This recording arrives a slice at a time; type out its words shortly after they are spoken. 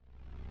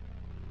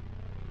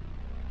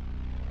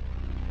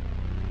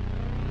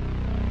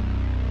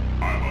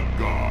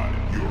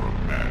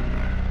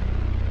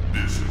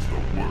is the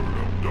word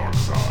of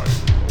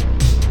Darkseid.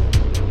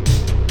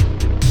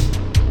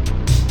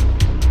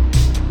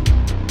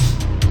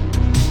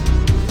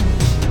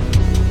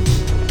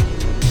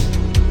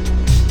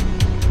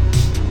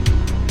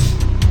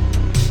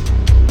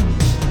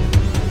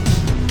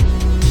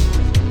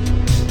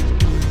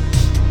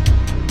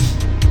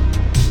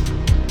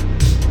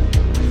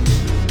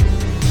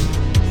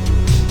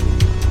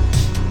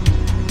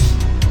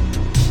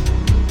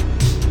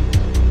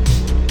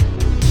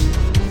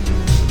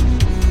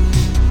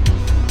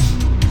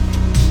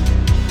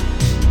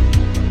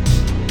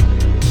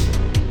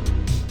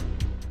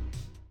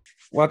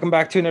 Welcome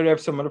back to another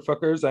episode,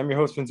 motherfuckers. I'm your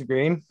host, Vincent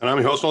Green. And I'm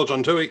your host,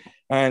 John Toohey.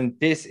 And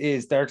this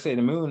is Dark Side of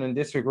the Moon. And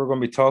this week we're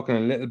going to be talking a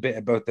little bit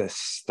about the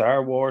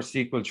Star Wars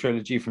sequel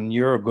trilogy from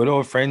your good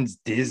old friends,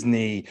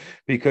 Disney.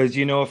 Because,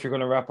 you know, if you're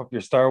going to wrap up your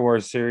Star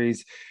Wars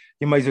series,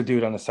 you might as well do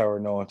it on a sour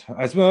note.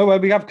 As well,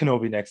 we have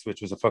Kenobi next,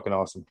 which was a fucking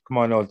awesome. Come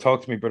on, Noel,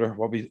 talk to me, brother.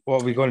 What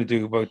are we going to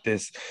do about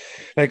this?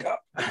 Like,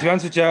 to be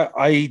honest with you,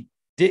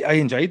 I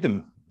enjoyed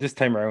them this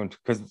time around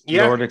because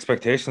lowered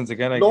expectations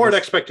again. Lowered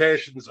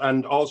expectations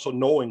and also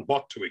knowing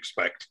what to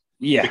expect.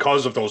 Yeah,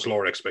 because of those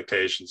lower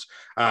expectations.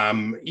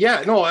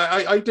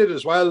 I did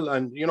as well,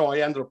 and you know, I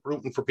ended up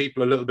rooting for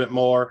people a little bit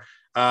more.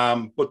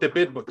 But they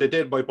did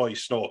by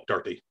Snoke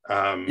dirty.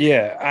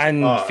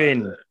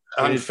 Finn.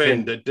 And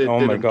Finn, they did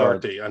him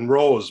dirty, and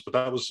Rose, but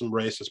that was some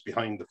racist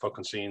behind the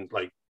fucking scenes,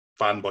 like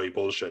fanboy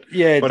bullshit.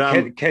 Yeah,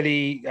 but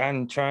Kelly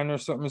and Chan or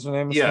something is her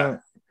name. Yeah.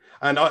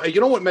 And you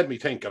know what made me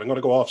think, and I'm going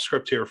to go off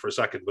script here for a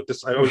second, but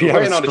this I was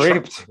waiting on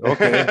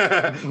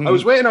I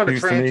was waiting on a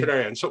train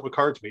today, and something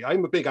occurred to me.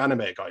 I'm a big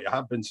anime guy. I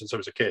have been since I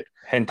was a kid.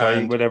 Hentai,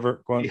 and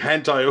whatever. Go on.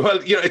 Hentai.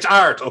 Well, you know, it's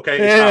art. Okay,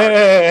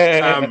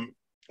 it's art.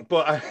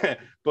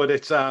 But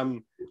it's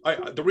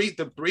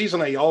the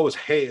reason I always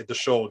hated the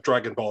show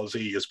Dragon Ball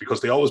Z is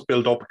because they always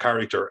build up a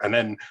character, and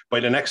then by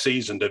the next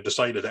season they've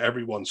decided that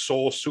everyone's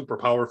so super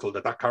powerful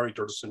that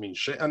character doesn't mean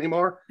shit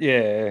anymore.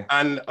 Yeah.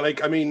 And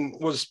like, I mean,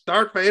 was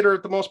Darth Vader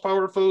the most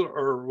powerful,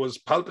 or was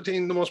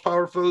Palpatine the most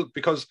powerful?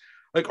 Because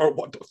like, or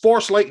what,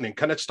 Force lightning,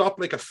 can it stop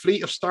like a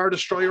fleet of Star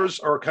Destroyers,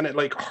 or can it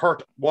like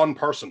hurt one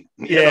person?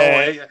 They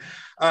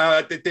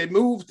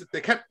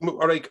kept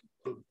like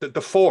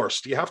the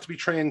Force. You have to be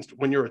trained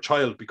when you're a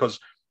child, because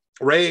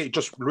Rey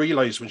just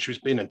realized when she was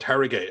being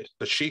interrogated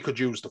that she could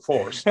use the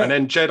Force, and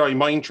then Jedi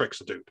mind tricks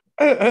a dude.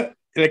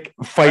 Like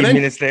 5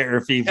 minutes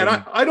later, and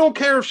I don't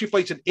care if she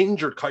fights an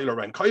injured Kylo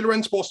Ren. Kylo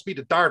Ren's supposed to be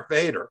the Darth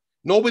Vader.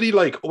 Nobody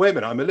like, oh, wait a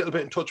minute, I'm a little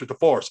bit in touch with the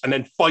Force, and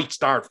then fights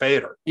Darth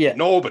Vader. Yeah.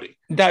 Nobody.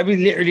 That would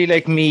literally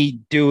like me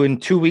doing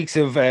 2 weeks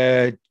of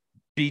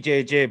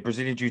BJJ,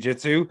 Brazilian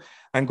Jiu-Jitsu,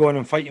 and going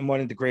and fighting one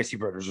of the Gracie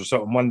brothers or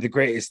something, one of the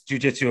greatest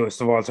jiu-jitsuists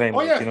of all time.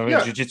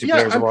 Jiu-jitsu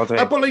players of all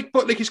time.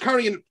 But he's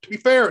carrying, to be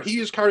fair, he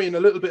is carrying a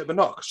little bit of a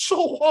knock.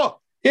 So what?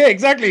 Yeah,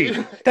 exactly.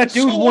 That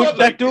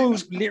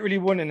dude literally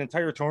won an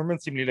entire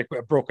tournament, seemingly like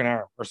with a broken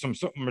arm or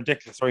something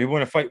ridiculous, or he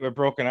won a fight with a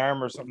broken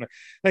arm or something.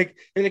 Like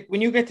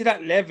when you get to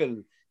that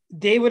level,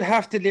 they would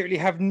have to literally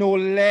have no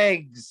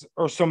legs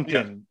or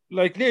something. Yeah.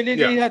 Like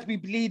literally have to be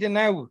bleeding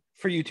out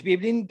for you to be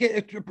able to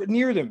get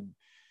near them.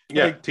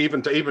 Yeah, like, to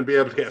even be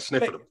able to get a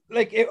sniff at them.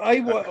 Like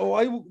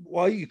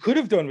what you could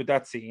have done with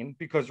that scene,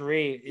 because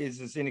Rey is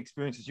as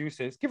inexperienced as you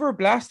say, give her a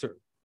blaster,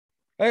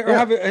 or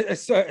have a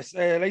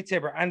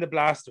lightsaber and a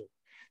blaster.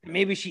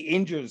 Maybe she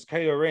injures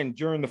Kylo Ren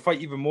during the fight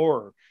even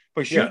more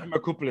by shooting him a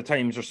couple of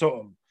times or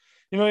something.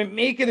 You know,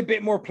 make it a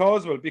bit more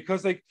plausible,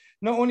 because like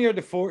not only are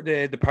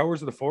the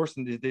powers of the Force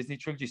in the Disney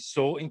trilogy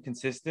so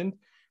inconsistent,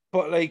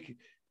 but like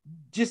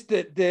just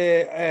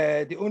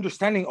the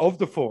understanding of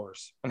the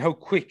Force and how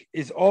quick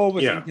is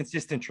always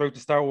inconsistent throughout the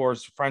Star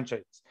Wars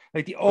franchise.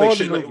 Like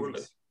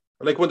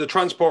like when the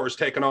transporter's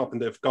taken off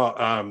and they've got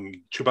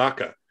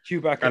Chewbacca.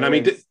 And I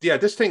mean,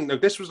 this thing. Now,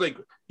 this was like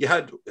you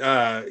had Luke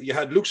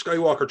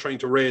Skywalker trying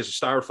to raise a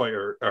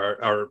starfighter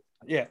or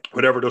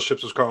whatever those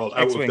ships was called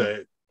X-Wing. Out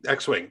of the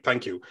X-wing.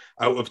 Thank you.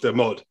 Out of the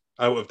mud,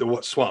 out of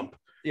the swamp.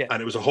 Yeah,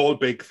 and it was a whole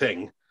big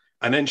thing.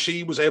 And then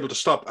she was able to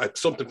stop at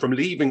something from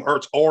leaving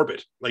Earth's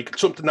orbit, like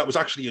something that was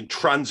actually in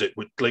transit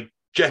with like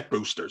jet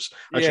boosters.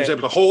 And she was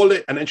able to hold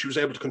it, and then she was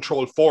able to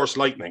control Force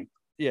lightning.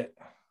 Yeah.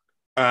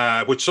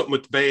 With something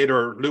with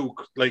Vader,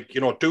 Luke, like,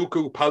 you know,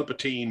 Dooku,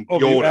 Palpatine,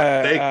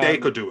 Yoda, they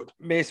could do it.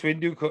 Mace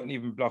Windu couldn't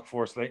even block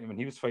Force lightning when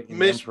he was fighting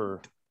the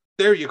Emperor.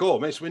 There you go.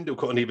 Mace Windu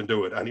couldn't even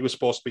do it, and he was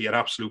supposed to be an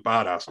absolute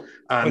badass.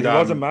 And he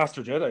was a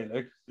master Jedi,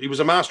 like he was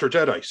a master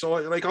Jedi. So,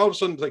 like, all of a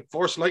sudden, like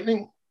Force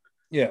lightning.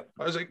 Yeah,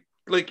 I was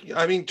like,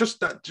 I mean, just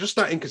that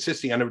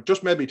inconsistency, and it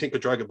just made me think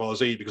of Dragon Ball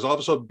Z, because all of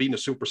a sudden being a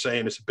Super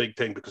Saiyan is a big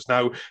thing, because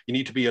now you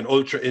need to be an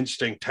Ultra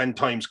Instinct 10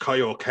 times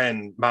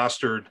Kaioken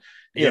mastered.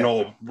 You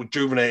know,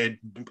 rejuvenated.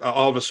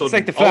 All of a sudden, it's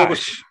like the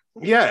Flash.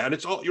 And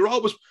it's all, you're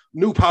always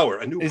new power,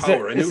 a new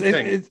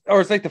thing. Or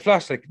it's like the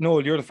Flash. Like, no,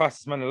 you're the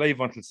fastest man alive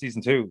until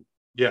season 2.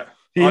 Yeah,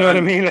 you know what I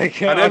mean. Like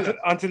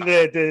until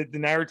the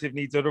narrative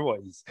needs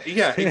otherwise.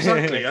 Yeah,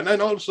 exactly. And then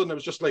all of a sudden, it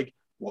was just like,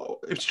 well,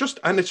 it's just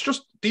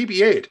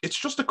BB-8. It's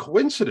just a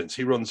coincidence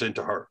he runs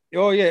into her.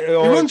 Oh yeah,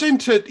 he runs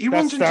into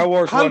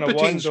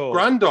Palpatine's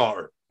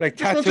granddaughter. Like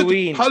Just runs into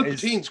Tatooine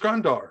Palpatine's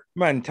granddaughter.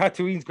 Man,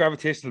 Tatooine's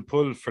gravitational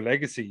pull for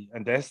legacy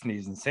and destiny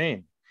is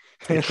insane.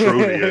 It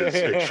truly is.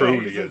 It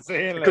truly It's is.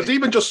 insane, Because like-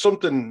 even just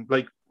something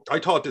like I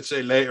thought they'd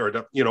say later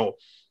that, you know,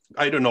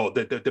 I don't know,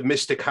 the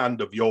mystic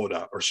hand of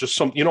Yoda, or it's just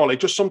some, you know, like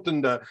just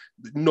something that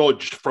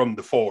nudged from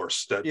the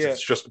Force. That Yeah.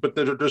 it's just, but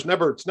it's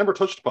never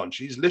touched upon.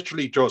 She's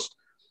literally just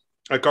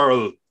a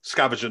girl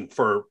scavenging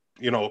for,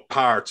 you know,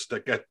 parts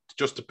that get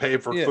just to pay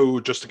for Yeah.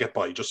 food, just to get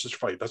by, just to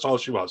survive. That's all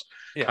she was.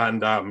 Yeah.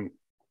 And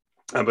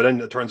but then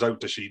it turns out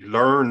that she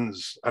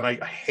learns, and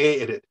I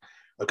hated it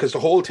because the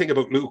whole thing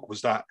about Luke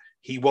was that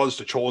he was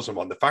the chosen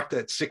one. The fact that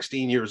at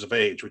 16 years of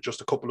age with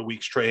just a couple of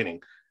weeks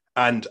training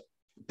and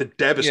the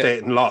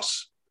devastating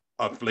loss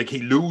of, like, he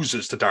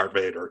loses to Darth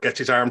Vader, gets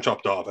his arm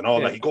chopped off and all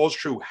Yeah. that. He goes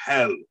through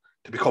hell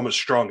to become as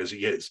strong as he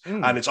is.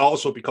 Mm. And it's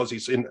also because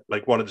he's in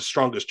like one of the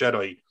strongest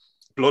Jedi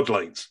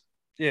bloodlines.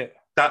 Yeah.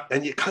 That,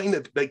 and you kind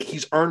of like,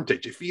 he's earned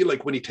it. You feel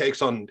like when he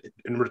takes on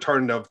in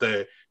Return of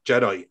the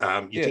Jedi,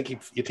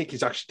 you think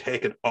he's actually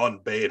taken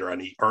on Vader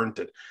and he earned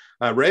it.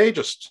 Rey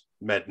just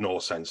made no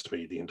sense to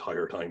me the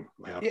entire time,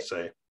 I have to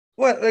say.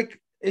 Well, like,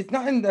 it's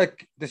not in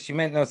like that she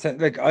meant no sense.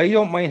 Like, I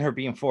don't mind her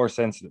being Force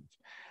sensitive.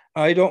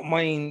 I don't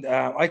mind.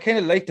 I kind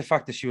of like the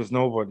fact that she was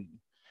nobody.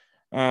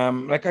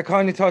 Like, I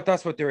kind of thought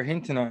that's what they were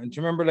hinting at. Do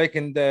you remember, like,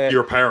 in the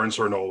Your parents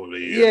are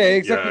nobody. yeah,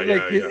 exactly. Yeah,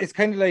 like yeah. it's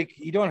kind of like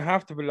you don't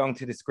have to belong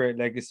to this great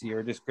legacy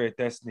or this great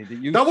destiny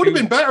That would have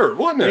been choose. better,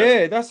 wouldn't it?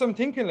 Yeah, that's what I'm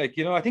thinking. Like,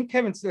 you know, I think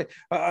Kevin's.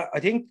 I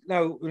think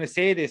now when I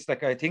say this,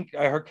 like, I think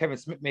I heard Kevin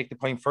Smith make the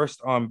point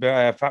first on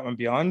Fat Man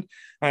Beyond,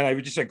 and I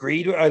just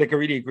agreed with. I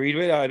really agreed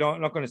with it. I'm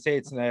not going to say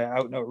it's an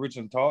out and out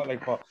original thought,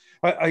 like, but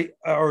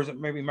or was it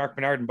maybe Mark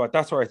Bernardin? But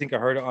that's where I think I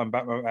heard it on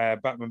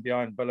Batman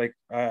Beyond. But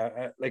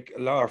like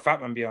or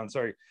Fat Man Beyond,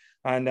 sorry.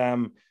 And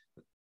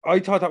I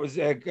thought that was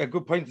a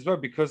good point as well,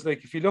 because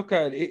like if you look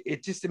at it,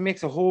 it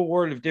makes a whole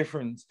world of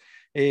difference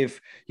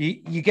if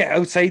you get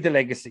outside the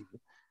legacy.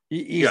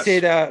 You Yes. say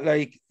that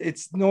like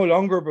it's no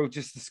longer about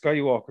just the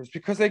Skywalkers,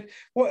 because like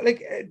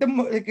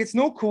it's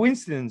no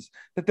coincidence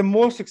that the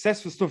most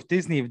successful stuff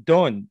Disney have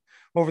done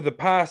over the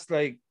past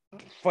like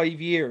 5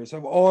 years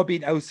have all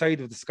been outside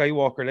of the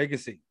Skywalker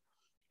legacy.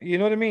 You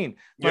know what I mean?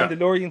 Yeah.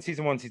 Mandalorian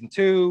season 1, season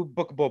 2,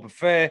 Book of Boba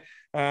Fett,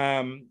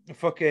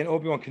 fucking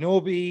Obi-Wan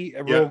Kenobi,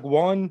 Rogue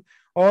One.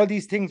 All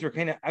these things were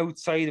kind of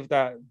outside of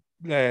that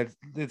the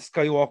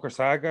Skywalker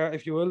saga,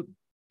 if you will.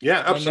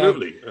 Yeah,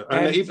 absolutely.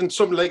 And and- even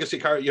some legacy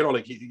character, you know,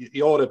 like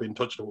Yoda been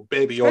touched on,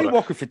 Baby Yoda.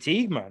 Skywalker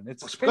fatigue, man.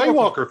 It's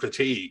Skywalker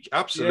fatigue,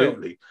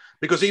 absolutely.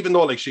 Because even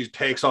though like she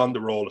takes on the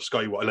role of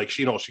Skywalker, like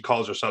she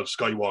calls herself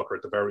Skywalker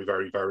at the very,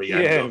 very, very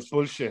end Yeah, of it's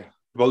bullshit.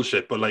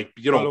 bullshit. But like,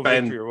 you know, Follow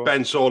victory or what?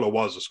 Ben Solo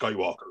was a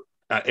Skywalker.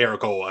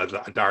 Ergo as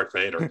a Darth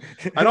Vader.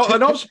 And all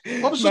of a sudden,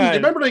 do you Man.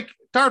 remember, like,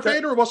 Darth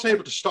Vader wasn't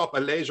able to stop a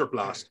laser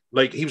blast.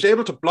 Like, he was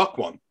able to block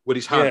one with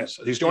his hands.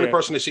 He's the only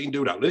person I've seen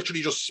do that.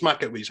 Literally just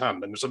smack it with his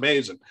hand, and it's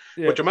amazing.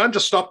 Yeah. But your man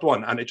just stopped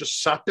one, and it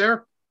just sat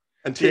there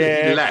until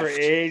he left. For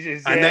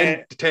ages, And then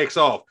it takes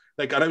off.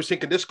 Like, and I was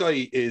thinking, this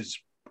guy is,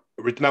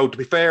 now to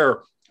be fair,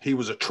 he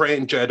was a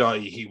trained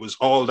Jedi. He was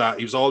all that.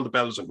 He was all the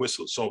bells and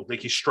whistles. So,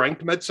 like, his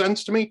strength made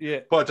sense to me.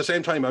 Yeah. But at the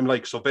same time, I'm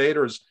like, so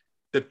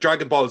the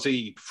Dragon Ball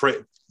Z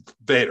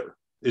Vader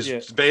is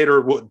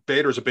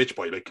Vader's a bitch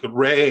boy. Like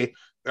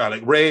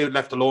Rey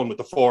left alone with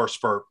the Force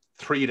for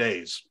 3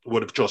 days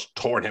would have just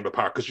torn him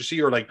apart, because you see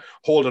her like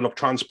holding up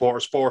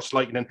transporters, Force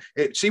lightning.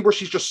 See where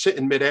she's just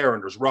sitting midair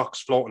and there's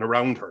rocks floating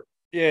around her.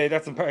 Yeah,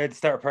 that's at the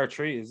start of part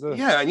 3, is it?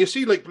 Yeah, and you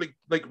see like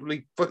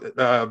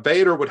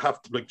Vader would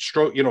have to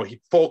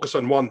he'd focus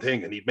on one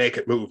thing and he'd make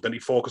it move. Then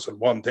he'd focus on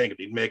one thing and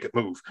he'd make it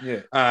move.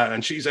 Yeah.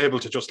 And she's able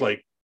to just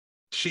like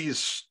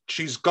she's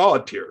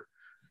God tier.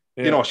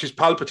 Yeah. You know, she's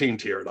Palpatine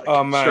tier, like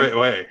man. straight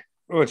away.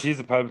 Oh, she's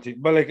a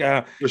Palpatine, but like,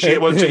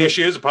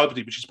 She is a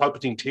Palpatine, but she's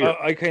Palpatine tier.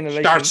 I kind of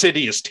like Darth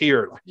Sidious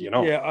tier, like, you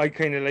know. Yeah, I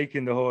kind of like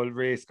in the whole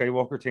Rey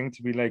Skywalker thing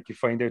to be like, you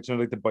find out, you know,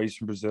 like the boys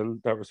from Brazil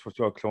that were supposed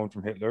to be all cloned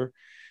from Hitler.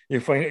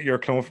 You find out you're a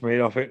clone from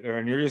Adolf Hitler,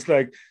 and you're just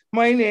like,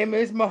 my name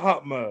is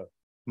Mahatma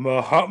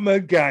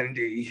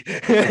Gandhi.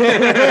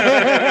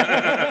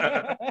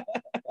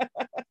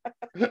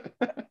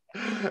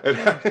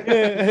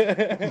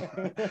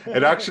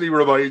 It actually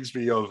reminds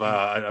me of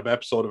an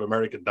episode of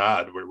American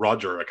Dad with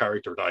Roger, a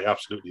character that I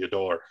absolutely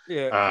adore.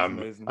 Yeah,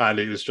 and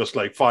he was just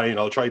like, fine,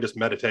 I'll try this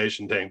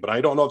meditation thing, but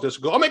I don't know if this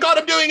will go. Oh my God,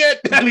 I'm doing it.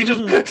 And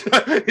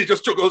he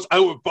just goes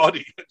out of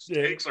body and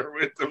takes her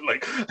with him.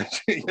 Like,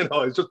 you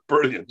know, it's just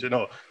brilliant, you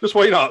know, just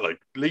why not, like,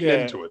 lean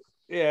into it.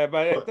 Yeah,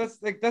 but that's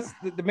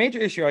the major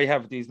issue I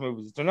have with these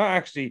movies. They're not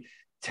actually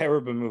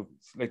terrible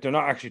movies. Like, they're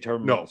not actually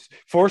terrible movies.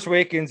 Force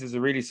Awakens is a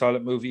really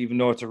solid movie, even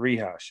though it's a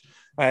rehash.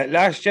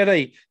 Last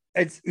Jedi,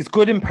 it's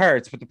good in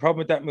parts, but the problem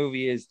with that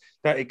movie is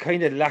that it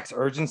kind of lacks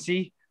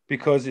urgency,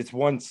 because it's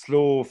one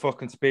slow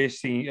fucking space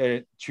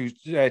scene,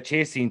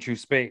 chase scene through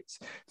space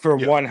for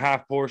one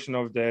half portion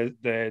of the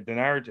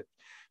narrative.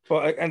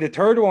 But and the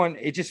third one,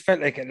 it just felt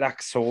like it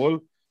lacked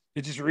soul.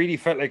 It just really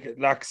felt like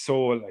it lacks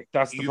soul. Like,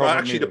 that's the problem.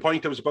 Actually, the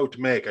point I was about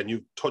to make, and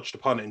you touched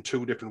upon it in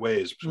two different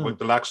ways with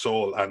the lack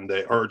soul and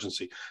the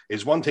urgency,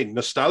 is one thing.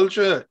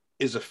 Nostalgia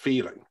is a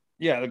feeling.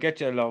 Yeah, it'll get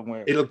you a long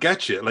way. It'll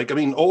get you. Like, I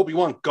mean,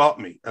 Obi-Wan got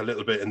me a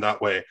little bit in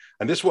that way.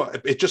 And this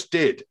what it just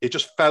did. It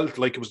just felt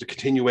like it was the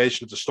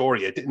continuation of the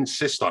story. It didn't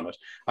insist on it.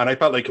 And I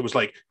felt like it was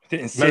like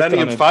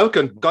Millennium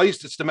Falcon.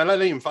 Guys, it's the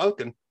Millennium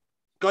Falcon.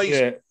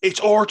 Guys, it's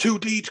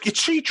R2D, it's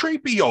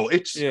C-3PO,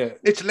 it's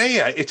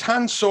Leia, it's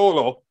Han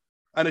Solo,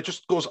 and it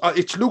just goes,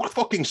 it's Luke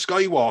fucking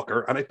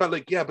Skywalker. And I felt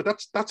like, yeah, but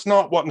that's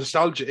not what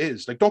nostalgia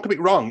is. Like, don't get me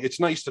wrong, it's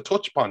nice to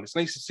touch upon, it's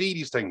nice to see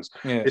these things,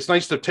 it's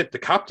nice to tip the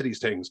cap to these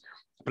things,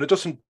 but it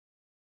doesn't.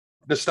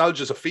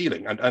 Nostalgia is a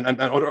feeling,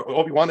 and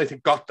Obi-Wan, I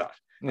think, got that.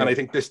 And I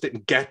think this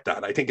didn't get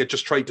that. I think it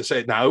just tried to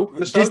say it now.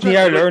 Disney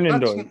are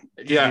learning, though.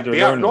 Yeah,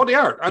 they are. No, they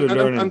are.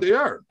 And they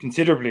are.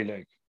 Considerably,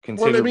 like.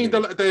 Well, I mean,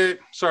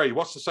 sorry,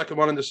 what's the second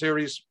one in the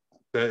series?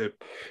 The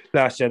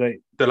Last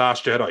Jedi. The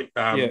Last Jedi.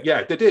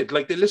 Yeah, they did.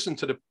 Like, they listened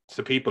to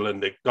the people,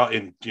 and they got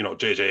in,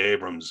 J.J.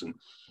 Abrams and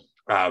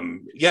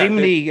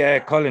seemingly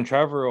Colin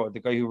Trevorrow, the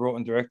guy who wrote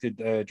and directed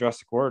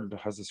Jurassic World,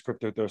 has a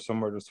script out there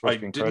somewhere that's supposed to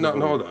be incredible. I did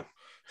not know that.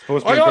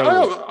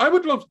 I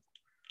would love.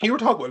 You were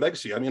talking about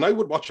legacy. I mean, I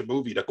would watch a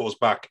movie that goes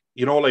back,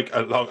 like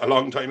a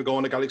long time ago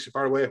in a galaxy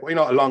far away. Why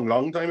not a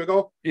long time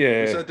ago?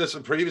 Yeah. You said this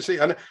previously.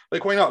 And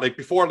like, why not? Like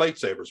before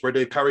lightsabers, where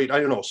they carried, I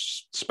don't know,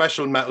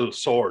 special metal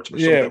swords. Or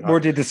something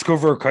where they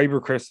discover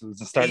kyber crystals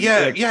and start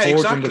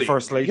exactly. the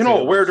first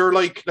lightsabers. Where they're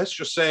like, let's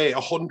just say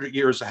 100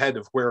 years ahead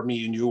of where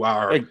me and you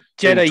are. Like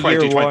Jedi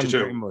Year One,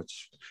 pretty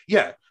much.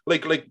 Yeah.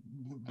 Like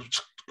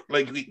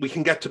we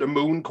can get to the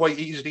moon quite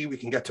easily. We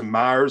can get to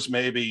Mars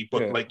maybe,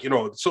 but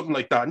something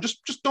like that, and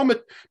just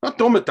not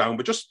dumb it down,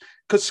 but just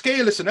because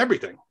scale is in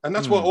everything, and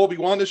that's what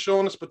Obi-Wan is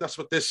showing us. But that's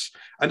what this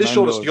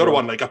showed us the other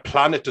one, like a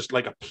planet, just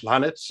like a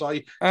planet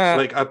size,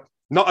 like a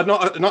not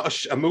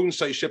a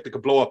moon-sized ship that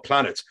could blow up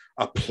planets,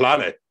 a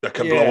planet that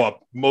can blow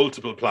up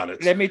multiple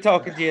planets. Let me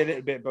talk to you a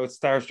little bit about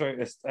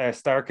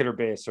Starkiller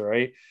Base, all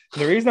right?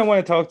 And the reason I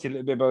want to talk to you a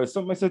little bit about it is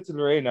something I said to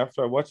Lorraine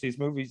after I watched these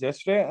movies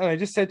yesterday, and I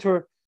just said to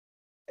her,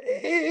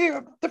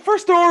 the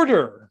First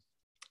Order,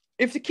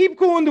 if they keep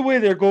going the way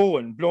they're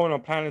going, blowing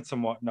up planets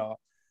and whatnot,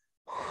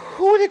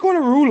 who are they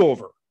going to rule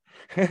over?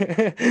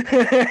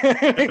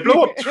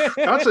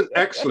 That's an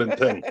excellent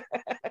thing.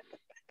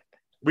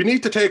 We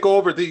need to take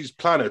over these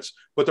planets,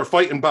 but they're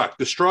fighting back.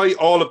 Destroy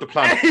all of the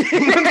planets.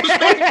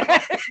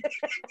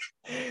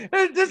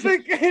 Just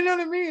like, you know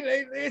what I mean?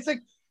 It's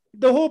like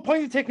the whole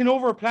point of taking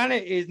over a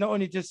planet is not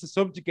only just to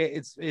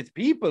subjugate its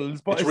peoples,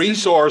 but it's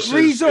resources.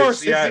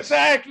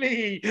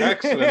 Exactly.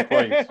 Excellent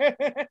point.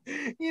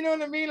 You know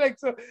what I mean? Like,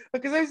 so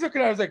because I was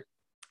looking at it, I was like,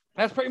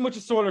 that's pretty much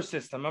a solar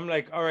system. I'm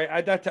like, all right,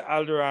 add that to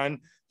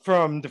Alderaan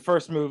from the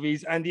first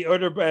movies, and the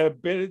other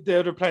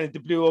planet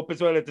that blew up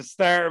as well at the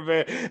start of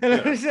it. And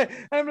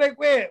I'm like,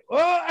 wait,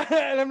 what?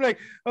 And I'm like,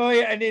 oh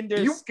yeah, and then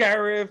there's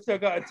Scarif that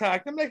got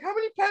attacked. I'm like, how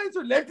many planets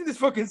are left in this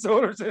fucking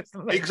solar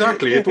system? Like,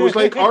 exactly. If it was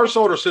like our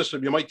solar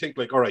system, you might think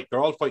like, all right, they're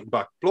all fighting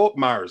back. Blow up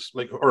Mars,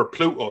 like, or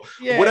Pluto,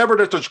 whatever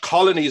that there's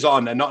colonies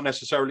on, and not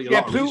necessarily a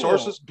lot of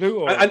resources.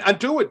 Pluto. And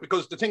do it,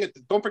 because the thing is,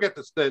 don't forget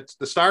the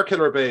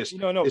Starkiller Base.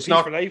 It's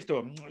not for life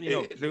though.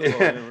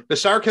 The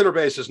Starkiller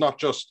Base is not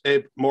just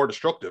more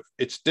destructive.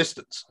 It's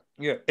distance.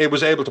 Yeah, it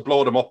was able to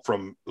blow them up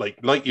from like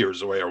light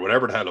years away or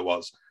whatever the hell it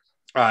was,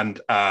 and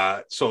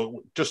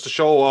so just to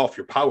show off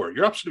your power,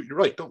 you're absolutely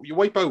right. Don't you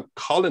wipe out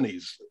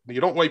colonies?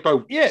 You don't wipe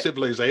out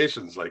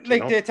civilizations like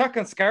the attack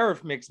on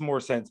Scarif makes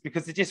more sense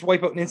because they just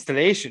wipe out an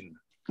installation.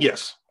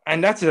 Yes,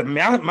 and that's a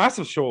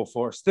massive show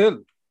for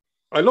still.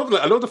 I love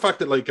the fact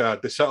that like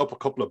they set up a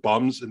couple of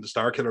bombs in the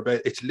Starkiller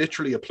Base. It's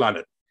literally a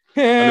planet.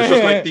 And it's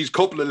just like these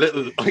couple of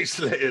little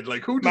isolated,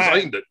 like, who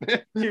designed it?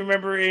 Do you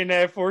remember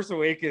in Force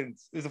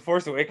Awakens? There's a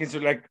Force Awakens,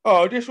 you're like,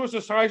 oh, this was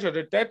the size of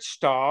the Death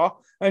Star,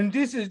 and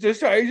this is the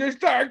size of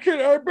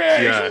Starkiller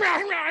Base.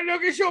 Yeah.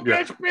 Look, it's so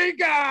much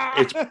bigger.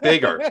 It's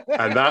bigger,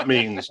 and that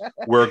means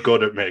we're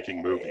good at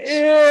making movies.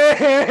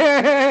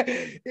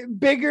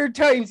 Bigger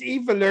times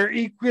eviler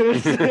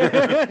equals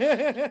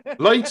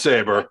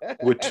lightsaber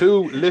with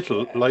two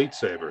little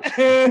lightsabers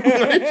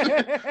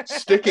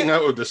sticking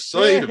out of the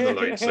side of the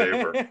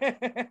lightsaber.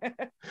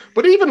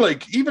 But even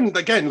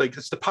again, like,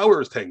 it's the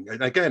powers thing.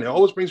 And again, it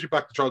always brings me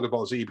back to Dragon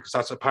Ball Z, because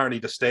that's apparently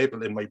the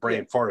staple in my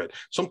brain for it.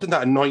 Something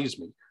that annoys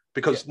me,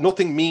 because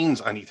nothing means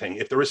anything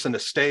if there isn't a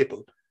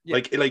staple.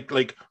 Like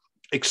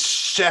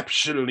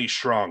exceptionally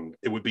strong,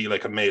 it would be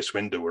like a Mace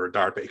Windu or a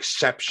Darth Vader,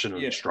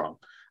 exceptionally strong.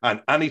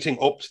 And anything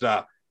up to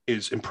that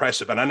is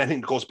impressive, and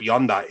anything that goes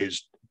beyond that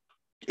is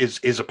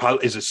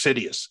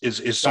Sidious.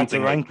 Is something. That's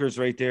the rankers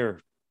right there.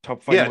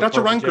 Top 5. Yeah, that's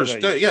a rankers.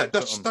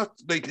 That's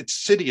like,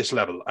 it's Sidious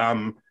level.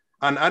 And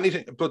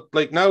anything, but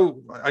like now,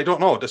 I don't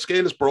know. The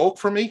scale is broke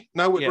for me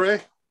now with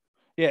Rey.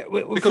 Yeah,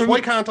 because why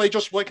can't I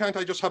just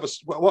have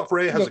what if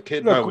Rey has a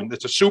kid now, and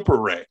it's a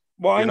super Rey?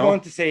 What I'm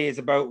going to say is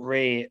about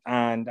Rey,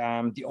 and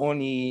the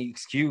only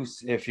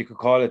excuse, if you could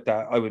call it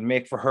that, I would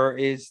make for her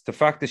is the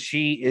fact that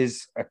she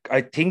is. I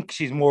think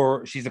she's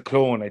a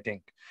clone. I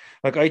think.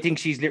 Like, I think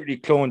she's literally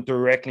cloned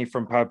directly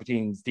from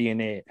Palpatine's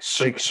DNA.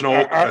 Like,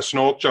 a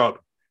Snoke job.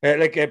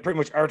 Like a pretty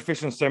much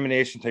artificial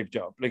insemination type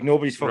job. Like,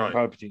 nobody's fucking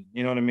Palpatine.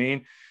 You know what I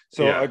mean?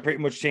 So Yeah. I pretty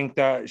much think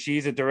that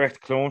she's a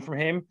direct clone from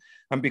him.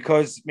 And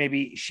because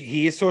maybe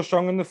he is so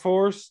strong in the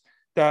Force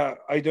that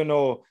I don't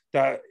know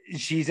that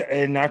she's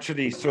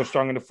naturally so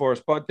strong in the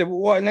Force. But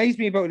what annoys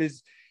me about it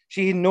is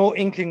she had no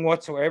inkling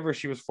whatsoever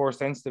she was Force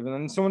sensitive. And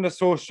then someone that's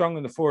so strong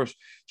in the Force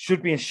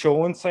should be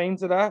showing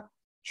signs of that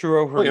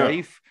throughout her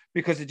life,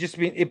 because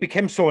it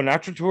became so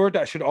natural to her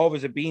that should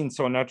always have been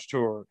so natural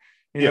to her.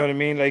 You know what I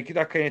mean? Like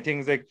that kind of thing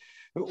is like,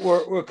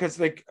 or because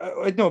like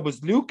I don't know,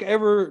 did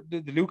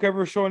Luke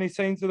ever show any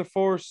signs of the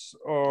Force?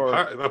 Or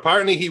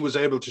apparently he was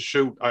able to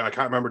shoot. I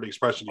can't remember the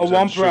expression. A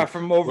womp rat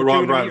from over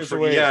 200 meters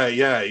away.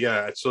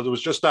 Yeah. So there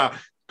was just that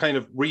kind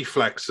of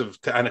reflex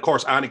and of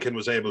course Anakin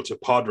was able to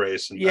pod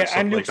race and stuff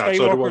and Luke like that.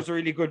 Skywalker was a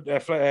really good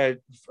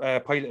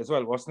pilot as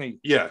well, wasn't he?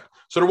 Yeah.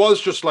 So there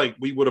was just like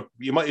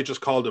you might have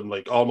just called him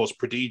like almost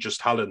prodigious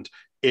talent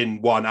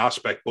in one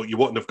aspect, but you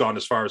wouldn't have gone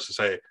as far as to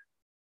say.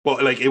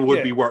 But like it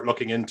would be worth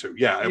looking into,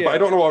 But I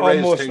don't know what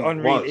Rey's thing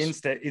unreal was.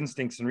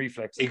 Instincts and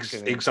reflexes.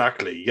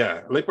 Exactly,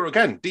 yeah. Like, but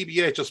again,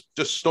 DBA just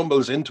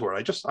stumbles into her.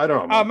 I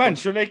don't know. Oh man,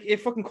 sure. Like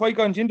if fucking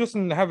Qui-Gon Jinn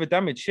doesn't have a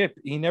damaged ship,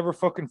 he never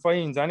fucking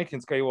finds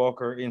Anakin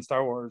Skywalker in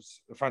Star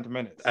Wars: The Phantom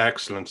Menace.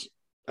 Excellent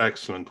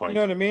point. You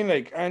know what I mean?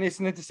 Like, and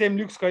isn't it the same?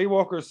 Luke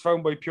Skywalker is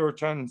found by pure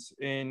chance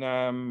in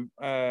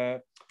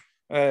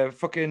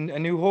fucking A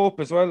New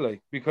Hope as well,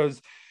 like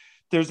because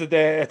there's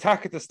the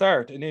attack at the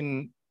start, and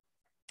then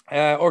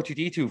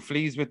R2D2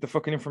 flees with the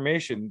fucking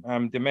information,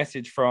 the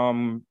message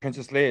from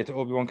Princess Leia to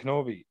Obi-Wan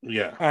Kenobi.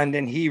 Yeah. And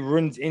then he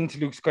runs into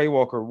Luke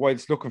Skywalker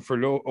whilst looking for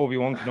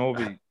Obi-Wan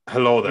Kenobi.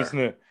 Hello there. Isn't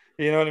it?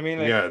 You know what I mean?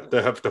 Like,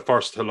 they have the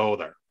first hello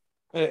there.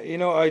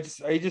 I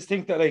just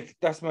think that like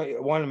that's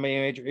one of my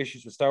major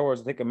issues with Star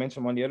Wars. I think I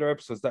mentioned on the other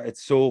episodes that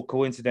it's so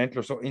coincidental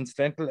or so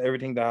incidental,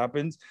 everything that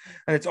happens,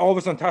 and it's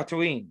always on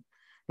Tatooine.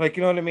 Like,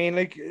 you know what I mean?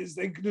 Like, it's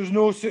like there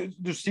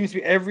seems to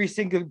be every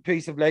single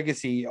piece of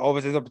legacy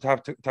always ends up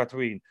at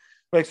Tatooine.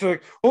 Like, so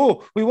like,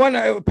 oh, we want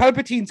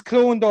Palpatine's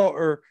clone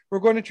daughter. We're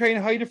going to try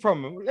and hide it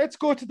from him. Let's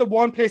go to the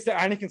one place that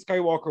Anakin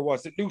Skywalker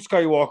was, that Luke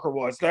Skywalker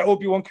was, that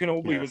Obi-Wan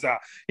Kenobi was at.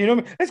 You know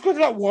what I mean? Let's go to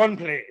that one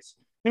place.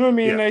 You know what I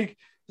mean? Yeah. Like,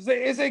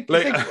 it's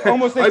like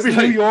almost like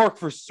New York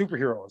for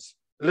superheroes.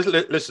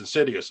 Listen,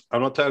 Sidious,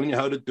 I'm not telling you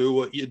how to do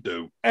what you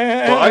do,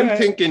 but I'm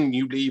thinking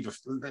you leave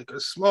a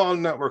small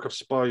network of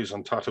spies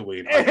on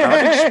Tatooine. I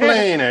can't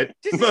explain it,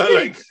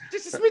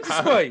 just a smidge of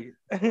spy.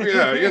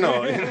 Yeah, you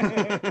know.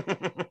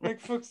 Like,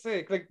 fuck's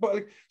sake. Like,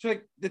 but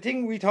like the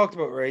thing we talked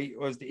about, right,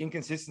 was the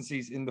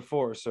inconsistencies in the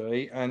Force,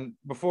 right? And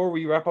before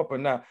we wrap up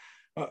on that,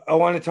 I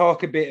want to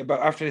talk a bit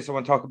about, after this, I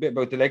want to talk a bit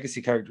about the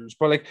legacy characters.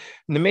 But like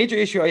the major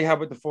issue I had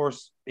with the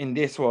Force in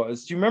this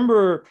was, do you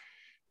remember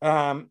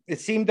it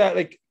seemed that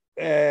like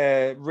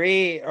Kylo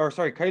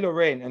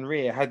Ren and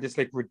Rey had this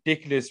like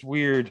ridiculous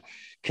weird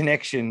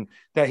connection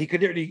that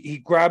he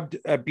grabbed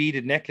a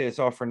beaded necklace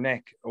off her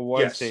neck at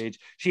one stage.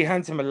 She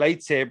hands him a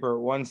lightsaber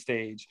at one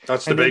stage.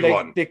 That's the big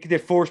one. They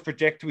force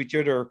project to each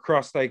other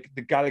across like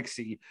the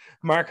galaxy.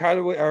 Mark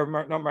Hamill,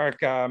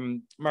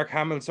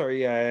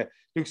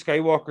 Luke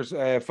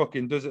Skywalker's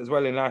fucking does it as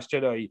well in Last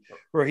Jedi,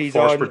 where he's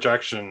force on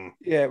projection.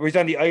 Yeah, where he's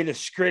on the Isle of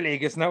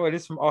Skrillex. Isn't that what it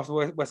is, from off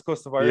the west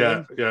coast of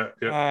Ireland? Yeah.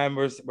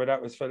 Where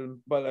that was filmed.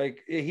 But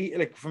like he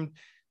like from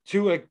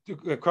two like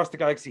across the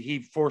galaxy,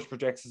 he force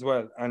projects as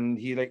well, and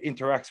he like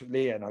interacts with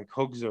Leia and like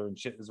hugs her and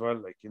shit as well.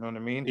 Like, you know what I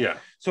mean? Yeah.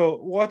 So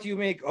what do you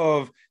make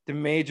of the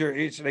major?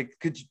 It's like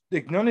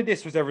none of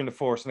this was ever in the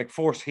Force, and like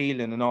Force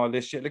healing and all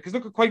this shit. Like, because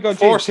look at Qui-Gon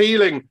Jinn. Force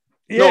healing.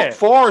 Yeah. No,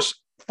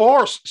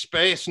 Force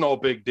space, no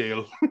big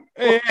deal.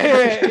 You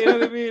know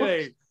what I mean?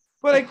 Like,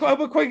 but like, how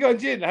about Qui-Gon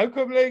Jinn? How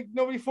come like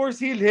nobody force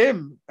healed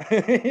him? You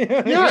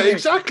know yeah, I mean?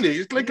 Exactly.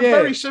 It's like a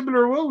very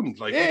similar wound.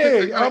 Like,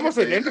 almost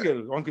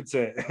identical, one could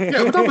say.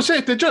 Yeah, but that was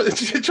it.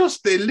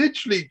 They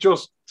literally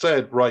just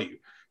said, right.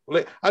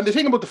 And the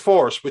thing about the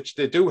Force, which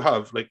they do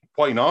have, like,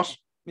 why not?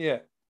 Yeah.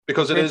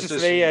 Because Princess it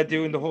is Leia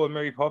doing the whole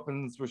Mary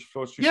Poppins, which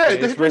flows through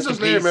space. The Princess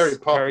Leia, Mary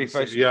Poppins.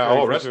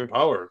 Rest in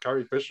power,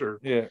 Carrie Fisher.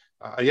 Yeah.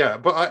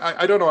 But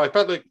I don't know. I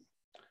felt like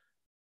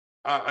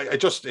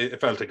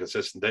it felt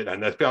inconsistent,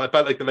 and I felt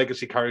like the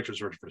legacy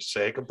characters were for the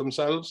sake of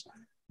themselves.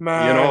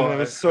 Man, you know, it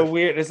was so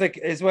weird. It's like,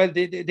 as well,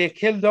 they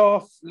killed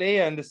off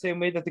Leia in the same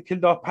way that they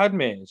killed off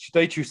Padme. She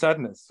died through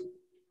sadness.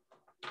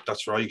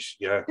 That's right.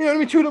 Yeah. You know what I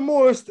mean? Two of the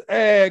most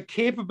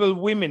capable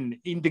women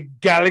in the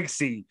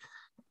galaxy.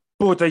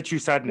 Both I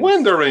choose sadness.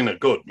 When they're in a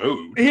good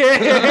mood.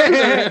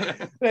 Yeah.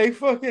 Like,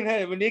 fucking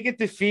hell. When they get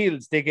the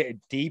feels, they get it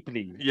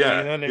deeply. Yeah.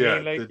 You know what I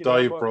mean? Like, they die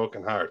of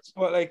broken hearts.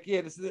 But like,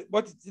 yeah,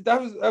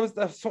 that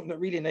was something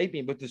that really annoyed me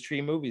about the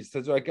three movies.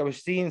 Because like I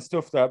was seeing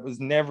stuff that was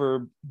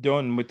never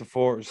done with the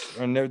Force,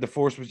 or the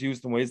Force was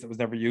used in ways that was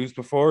never used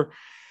before.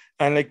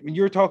 And like when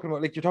you're talking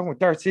about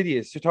Darth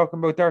Sidious, you're talking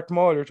about Darth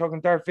Maul, you're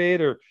talking Darth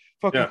Vader,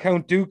 fucking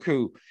Count Dooku.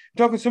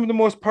 You're talking some of the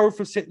most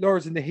powerful Sith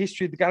Lords in the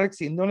history of the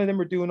galaxy, and none of them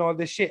are doing all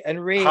this shit.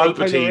 And Rey,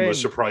 Palpatine was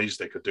surprised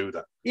they could do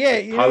that. Yeah,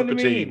 you know what I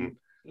Palpatine, mean?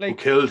 Like, who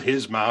killed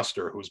his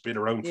master, who's been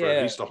around for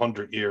at least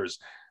 100 years,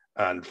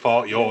 and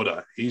fought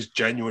Yoda. He's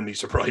genuinely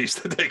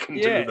surprised that they can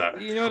do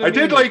that. You know what I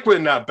did mean? like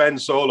when Ben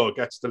Solo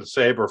gets the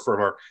saber from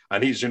her,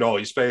 and he's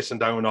facing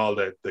down all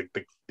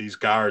these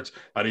guards,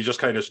 and he just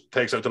kind of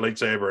takes out the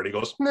lightsaber and he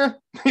goes, nah.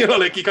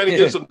 Like he kind of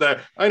gives them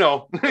I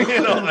know,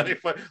 and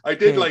I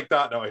did like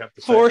that. Now I have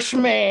to say, Force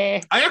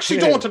me. I actually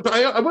don't.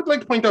 I would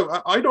like to point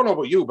out. I don't know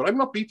about you, but I'm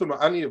not beefing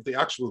with any of the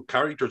actual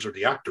characters or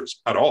the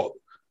actors at all.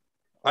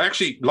 I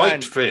actually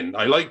liked Finn.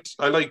 I liked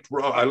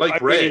Ray.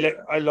 Really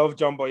I love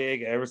John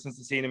Boyega ever since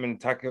I've seen him in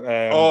Attack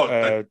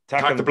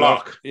the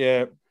Block.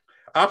 Yeah.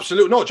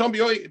 Absolutely. No, John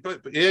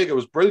Boyega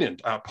was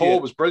brilliant. Poe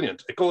was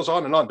brilliant. It goes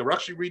on and on. They were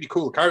actually really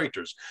cool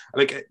characters.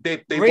 Like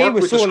they Ray worked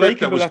was with so the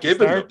script that was likable at the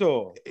given start, them.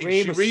 though.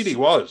 She really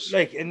was.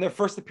 Like in their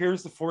first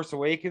appearance, The Force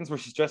Awakens, where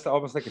she's dressed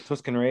almost like a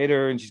Tusken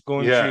Raider and she's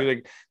going Yeah. through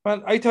like,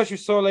 man, I thought she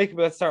was so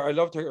likable at the start. I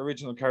loved her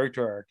original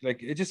character arc.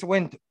 Like it just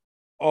went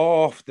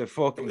off the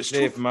fucking It was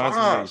cliff too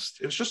massively.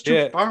 fast. It was just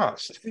too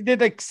fast. They did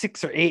like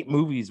 6 or 8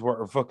 movies worth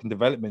of fucking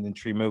development in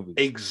 3 movies.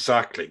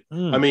 Exactly.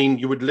 I mean,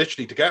 you would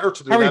literally, to get her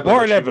to the Harry level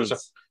Potter that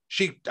levels.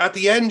 she at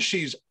the end,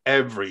 she's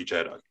every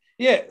Jedi.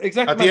 Yeah,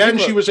 exactly. At the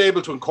end, she was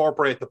able to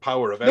incorporate the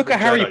power of every Look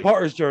at Harry Jedi.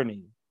 Potter's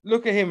journey.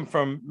 Look at him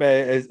from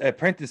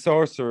Apprentice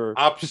Sorcerer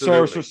to Absolutely.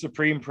 Sorcerer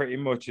Supreme, pretty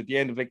much at the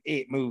end of like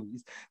 8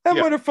 movies. That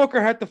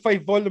motherfucker had to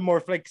fight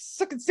Voldemort for like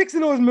 6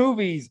 of those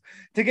movies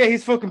to get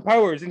his fucking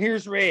powers. And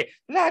here's Ray.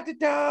 La da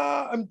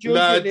da, I'm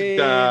juggling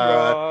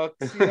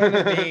rocks. You know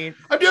what I mean?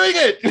 I'm doing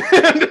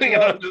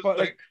it. But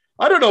like,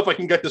 I don't know if I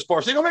can get this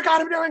force. Oh my god,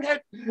 I'm doing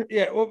it.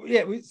 Yeah, well,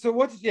 yeah.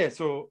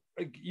 So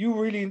like, you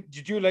really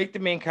did you like the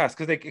main cast?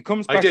 Because like it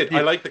comes back. I did.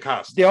 I like the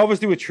cast. They always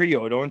do a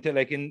trio, don't they?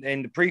 Like in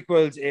the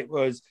prequels, it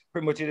was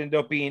pretty much, it ended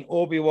up being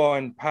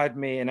Obi-Wan,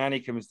 Padme, and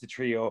Anakin was the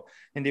trio.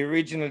 In the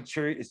original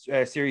series,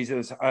 it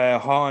was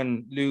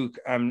Han, Luke,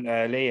 and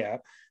Leia.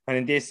 And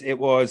in this, it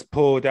was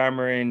Poe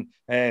Dameron,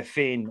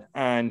 Finn,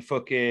 and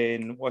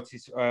fucking what's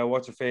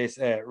her face,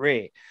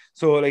 Ray.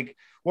 So like,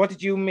 what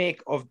did you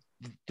make of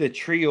the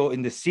trio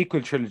in the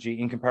sequel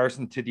trilogy in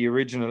comparison to the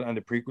original and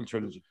the prequel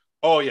trilogy?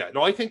 Oh yeah,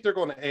 no, I think they're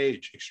going to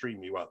age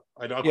extremely well.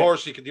 Of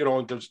course, you could,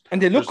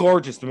 and they look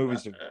gorgeous. The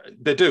movies do.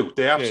 They do.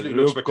 They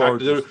absolutely look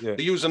spectacular. Gorgeous,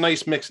 They use a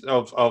nice mix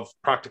of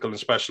practical and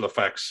special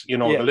effects. The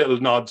little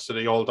nods to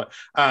the old.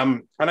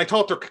 And I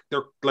thought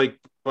they're like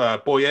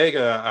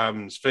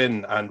Boyega,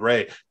 Finn, and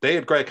Ray. They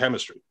had great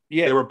chemistry.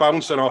 Yeah, they were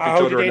bouncing off each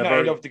other. How did they not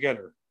end up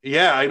together?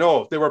 Yeah, I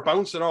know they were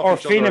bouncing off. Or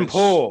each Finn other and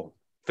Poe.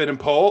 Finn and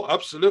Poe,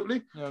 absolutely.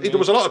 You know what I mean? There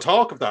was a lot of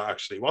talk of that,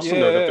 actually, wasn't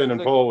there? That Finn and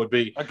Poe would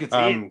be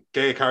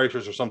gay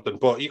characters or something,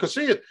 but you could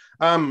see it.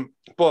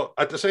 But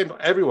at the same time,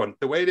 everyone,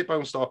 the way they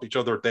bounced off each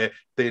other, the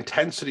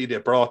intensity they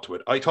brought to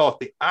it, I thought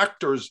the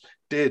actors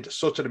did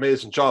such an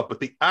amazing job. But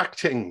the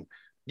acting,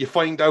 you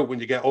find out when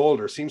you get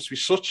older, seems to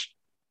be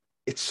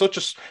it's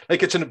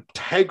an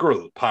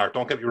integral part.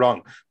 Don't get me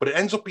wrong, but it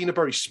ends up being a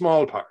very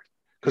small part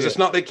because it's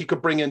not like you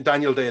could bring in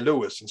Daniel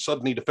Day-Lewis and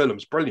suddenly the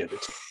film's brilliant.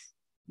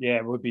 Yeah,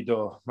 it would be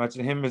dull.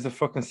 Imagine him as a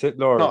fucking Sith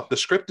Lord. No, the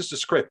script is the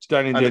script.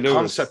 And the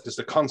concept is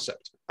the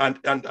concept.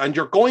 And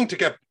you're going to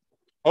get,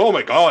 oh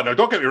my God, now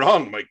don't get me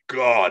wrong, my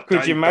God.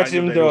 Could you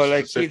imagine him though?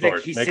 Like, make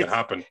it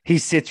happen. He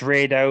sits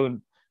Ray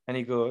down and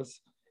he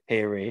goes,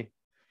 hey Ray,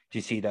 do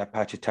you see that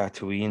patch of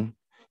Tatooine?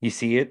 You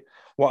see it?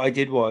 What I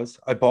did was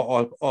I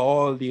bought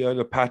all the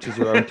other patches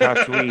around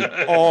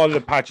Tatooine, all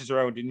the patches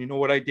around. And you know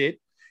what I did?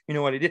 You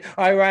know what I did?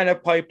 I ran a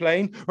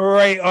pipeline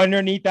right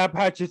underneath that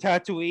patch of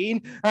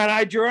Tatooine, and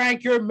I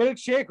drank your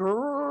milkshake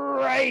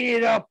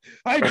right up.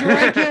 I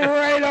drank it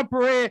right up,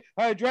 Ray.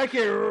 I drank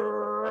it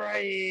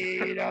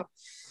right up.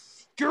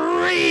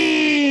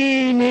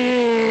 Drainy,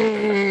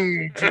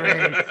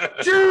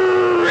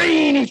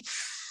 drainy,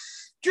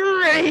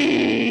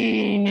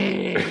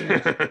 drainy.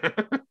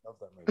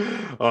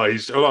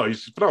 He's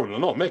phenomenal.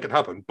 No, make it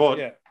happen.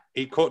 But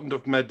he couldn't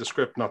have made the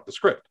script not the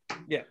script.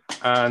 Yeah.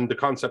 And the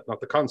concept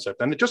not the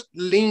concept. And it just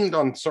leaned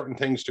on certain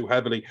things too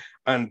heavily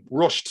and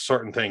rushed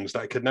certain things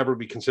that could never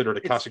be considered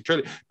a classic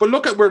trilogy. But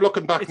we're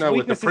looking back now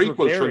with the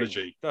prequel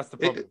trilogy. That's the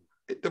problem.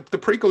 The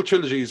prequel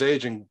trilogy is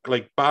aging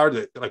like don't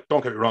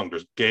get me wrong,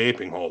 there's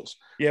gaping holes.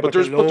 Yeah, but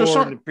there's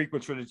certain the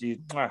prequel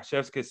trilogy,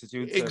 chef's kiss as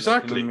you said.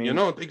 Exactly,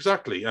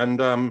 exactly. And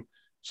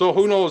so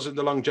who knows in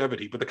the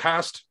longevity, but the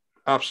cast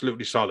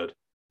absolutely solid.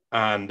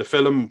 And the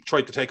film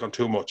tried to take on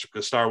too much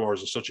because Star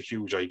Wars is such a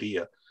huge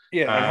idea.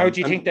 Yeah, and how do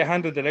you think they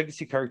handled the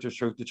legacy characters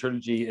throughout the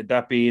trilogy?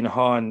 That being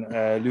Han,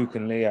 Luke,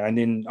 and Leia, and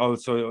then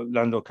also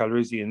Lando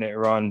Calrissian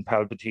later on,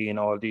 Palpatine,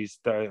 all these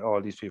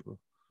people.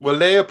 Well,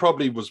 Leia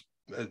probably was.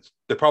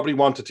 They probably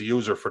wanted to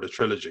use her for the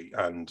trilogy,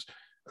 and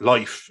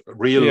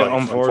real life,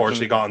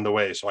 unfortunately got in the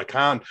way. So I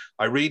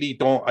really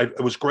don't. It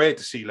was great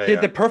to see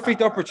Leia. The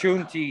perfect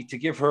opportunity to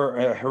give her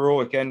a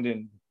heroic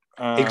ending.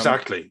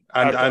 Exactly,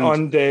 and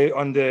on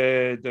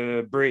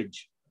the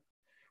bridge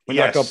when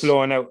that got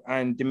blown out,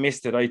 and they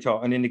missed it. I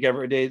thought, and then they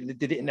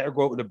didn't let her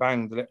go out with a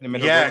bang.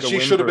 She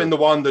should have been the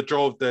one that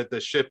drove the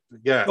ship.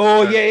 Yeah.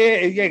 Oh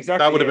exactly.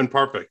 That would have been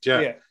perfect.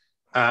 Yeah.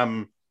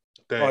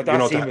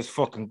 That scene was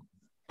fucking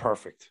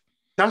perfect.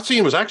 That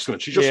scene was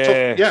excellent. She just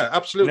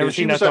absolutely. Never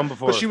seen that done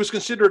before. But she was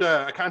considered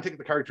I can't think of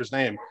the character's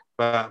name,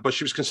 but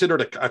she was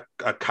considered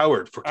a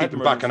coward for keeping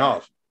backing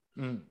off.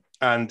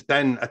 And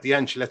then at the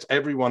end, she lets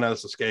everyone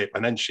else escape,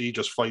 and then she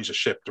just flies a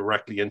ship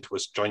directly into a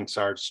giant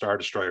Star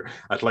Destroyer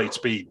at light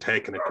speed,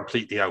 taking it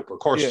completely out. But of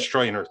course,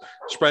 destroying her,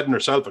 spreading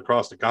herself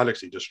across the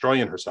galaxy,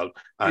 destroying herself,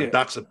 and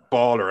that's a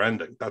baller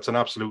ending. That's an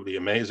absolutely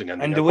amazing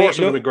ending. And of course,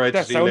 it would have been great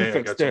to see Leia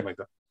get something like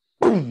that.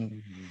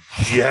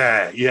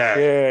 Yeah.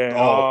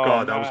 Oh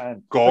God, that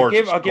was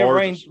gorgeous. I'll give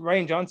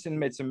Rian Johnson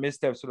made some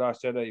missteps with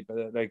Last Jedi,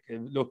 but like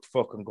it looked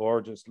fucking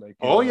gorgeous. Like,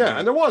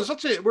 and there was.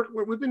 That's it.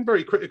 We've been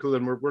very critical,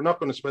 and we're not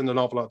going to spend an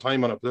awful lot of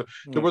time on it.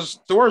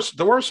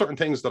 There were certain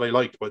things that I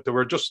liked, but there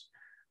were just.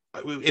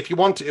 If you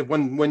want to,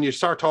 when you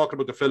start talking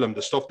about the film,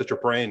 the stuff that your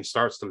brain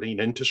starts to lean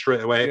into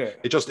straight away,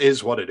 it just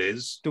is what it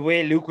is. The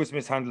way Luke was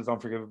mishandled is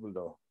unforgivable,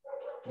 though.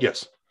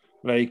 Yes,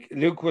 like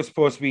Luke was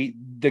supposed to be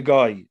the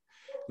guy.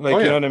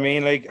 Like, you know what I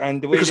mean? Like,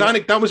 and the way because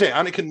that was it.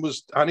 Anakin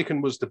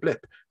was the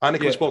blip.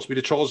 Anakin was supposed to be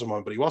the chosen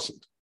one, but he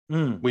wasn't.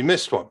 We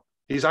missed one.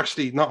 He's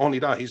actually not only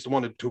that, he's the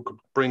one who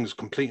brings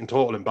complete and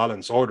total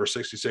imbalance, Order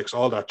 66,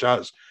 all that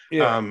jazz.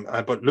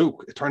 But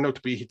Luke, it turned out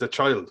to be the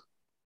child,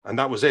 and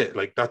that was it.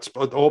 Like, that's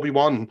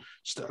Obi-Wan,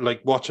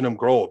 like watching him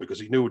grow, because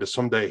he knew that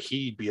someday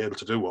he'd be able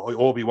to do what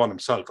Obi-Wan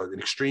himself, an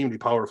extremely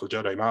powerful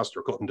Jedi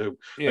Master, couldn't do.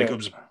 Like, it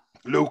was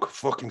Luke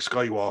fucking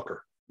Skywalker.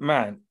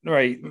 Man,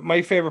 right.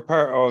 My favorite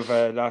part of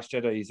Last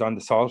Jedi is on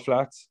the Salt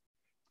Flats.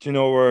 Do you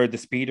know where the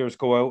speeders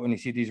go out and you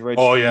see these red?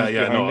 I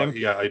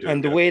do.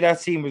 And the way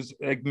that scene was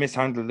like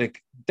mishandled, like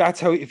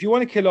that's how. If you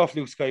want to kill off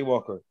Luke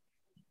Skywalker,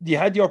 you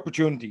had the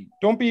opportunity.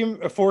 Don't be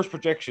a force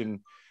projection.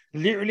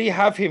 Literally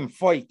have him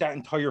fight that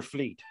entire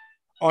fleet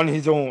on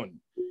his own.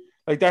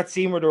 Like that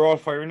scene where they're all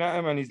firing at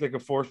him and he's like a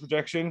force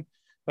projection.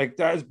 Like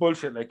that is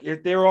bullshit. Like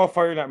if they're all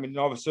firing at him and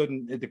all of a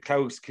sudden the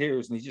clouds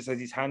clears and he just has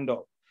his hand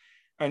up.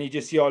 And you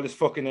just see all this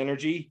fucking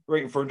energy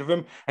right in front of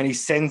him, and he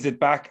sends it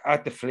back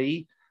at the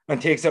flea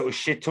and takes out a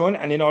shit ton.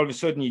 And then all of a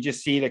sudden, you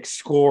just see like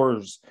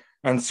scores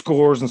and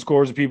scores and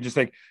scores of people, just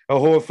like a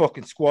whole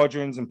fucking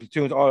squadrons and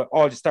platoons,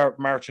 all just start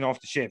marching off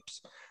the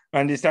ships,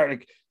 and they start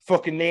like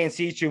fucking laying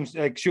siege to him,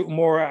 like shooting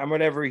more at him,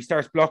 whatever. He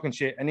starts blocking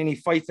shit, and then he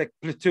fights like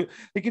platoon.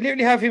 Like you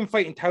literally have him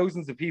fighting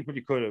thousands of people.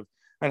 You could have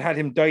and had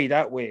him die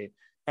that way,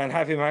 and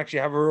have him actually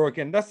have a heroic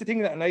end. That's the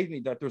thing that annoyed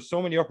me, that there's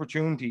so many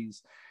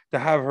opportunities to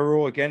have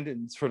heroic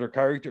endings for their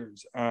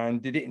characters,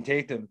 and they didn't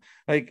take them.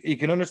 Like, you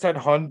can understand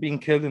Han being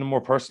killed in a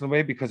more personal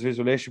way because of his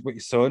relationship with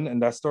his son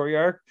and that story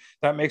arc.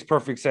 That makes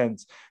perfect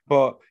sense.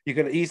 But you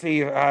could easily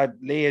have had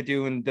Leia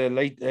doing the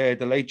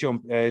light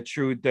jump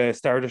through the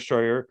Star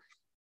Destroyer,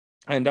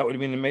 and that would have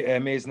been an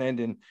amazing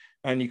ending.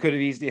 And you could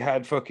have easily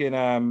had fucking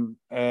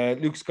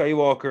Luke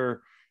Skywalker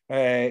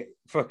die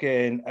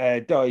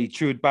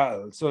through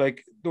battle. So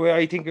like the way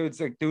I think it's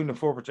like doing the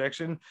force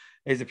projection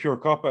is a pure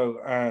cop out.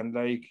 And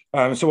like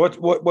so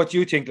what do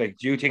you think? Like,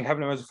 do you think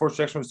having him as a force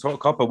projection was a total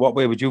cop out? What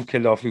way would you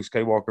kill off Luke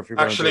Skywalker if you're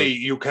actually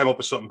you came up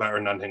with something better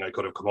than anything I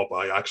could have come up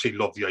with. I actually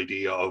love the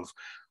idea of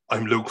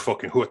I'm Luke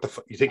fucking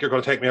you think you're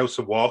going to take me out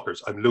some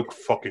walkers? I'm Luke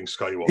fucking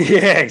Skywalker.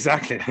 Yeah,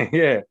 exactly.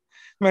 Yeah,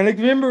 man. Like,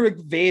 remember like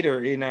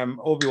Vader in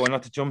Obi-Wan,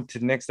 not to jump to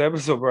the next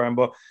episode, Brian,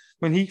 but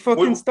when he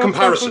fucking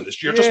comparison,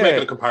 you're just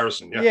making a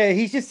comparison. Yeah,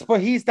 he's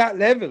that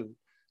level.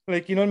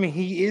 Like, you know what I mean?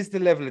 He is the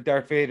level of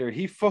Darth Vader.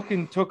 He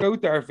fucking took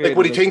out Darth Vader. Like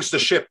when he thinks the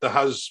ship that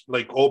has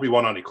like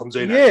Obi-Wan on, he comes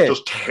in and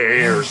just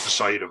tears the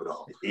side of it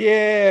all.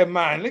 Yeah,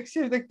 man. Like,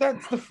 see, like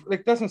that's that's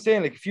what I'm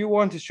saying. Like, if you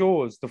want to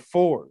show us the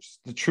Force,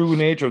 the true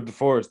nature of the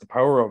Force, the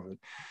power of it,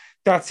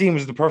 that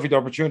seems the perfect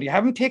opportunity.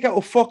 Have him take out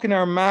a fucking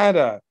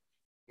armada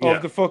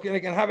of the fucking,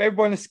 like, and have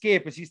everyone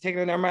escape as he's taking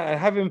an armada, and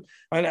have him,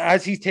 and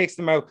as he takes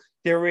them out,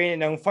 they're raining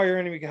down fire,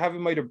 and we can have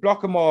him either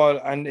block them all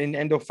and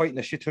end up fighting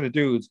a shit ton of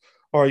dudes,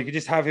 or you could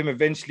just have him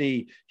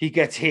eventually, he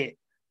gets hit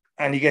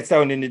and he gets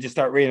down and they just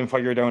start raining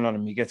fire down on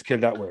him. He gets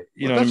killed that way.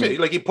 You know, that's what I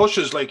mean? Like, he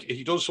pushes, like,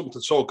 he does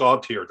something so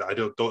god tier that I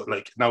don't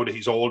like, now that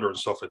he's older and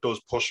stuff, it does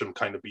push him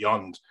kind of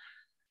beyond.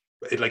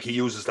 Like, he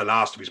uses the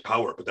last of his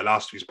power, but the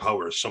last of his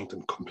power is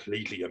something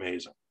completely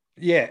amazing.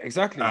 Yeah,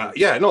 exactly. I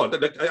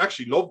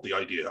actually love the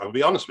idea. I'll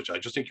be honest with you. I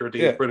just think your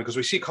idea is brilliant, because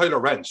we see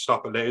Kylo Ren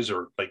stop a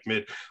laser like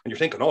mid, and you're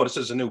thinking, "Oh, this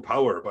is a new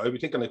power." But I'd be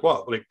thinking, like,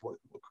 what? Like,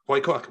 why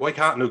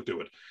can't Luke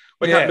do it?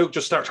 Why can't Luke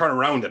just start turning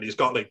around and he's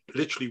got like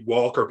literally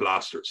walker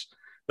blasters,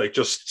 like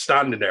just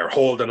standing there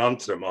holding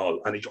onto them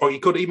all, and he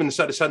could even,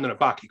 instead of sending it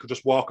back, he could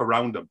just walk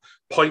around them,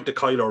 point to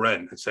Kylo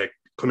Ren, and say,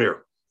 "Come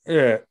here."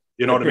 Yeah,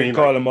 you know what I mean.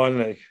 Call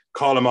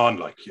him on,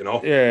 like, you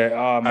know. Yeah,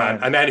 oh, man.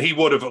 And then he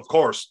would have, of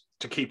course,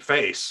 to keep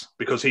face,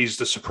 because he's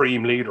the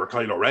supreme leader,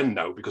 Kylo Ren,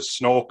 now, because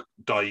Snoke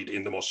died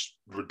in the most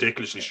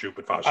ridiculously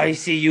stupid fashion. I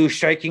see you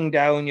striking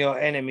down your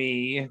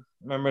enemy.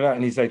 Remember that?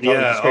 And he's like,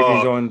 describing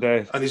his own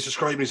death. And he's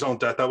describing his own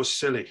death. That was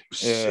silly. It was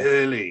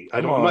silly.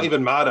 I'm not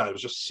even mad at it. It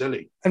was just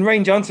silly. And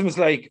Rian Johnson was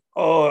like,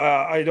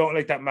 I don't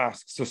like that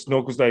mask. So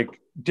Snoke was like,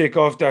 take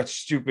off that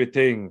stupid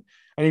thing.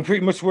 And he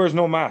pretty much wears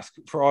no mask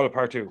for all of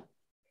part 2.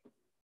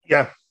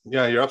 Yeah,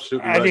 you're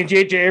absolutely right. And then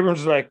J.J. Abrams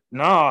was like,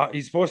 nah,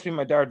 he's supposed to be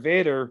my Darth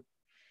Vader.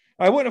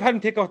 I wouldn't have had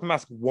him take off the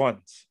mask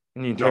once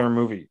in the entire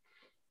movie.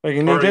 Like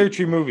in the Or entire he-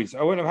 3 movies,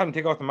 I wouldn't have had him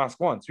take off the mask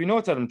once. We know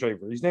it's Adam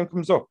Driver. His name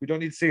comes up. We don't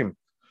need to see him.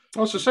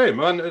 Oh, it's the same,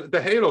 man.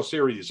 The Halo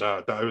series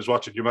that I was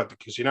watching,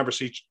 because you never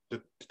see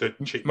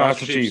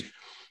Master Chief.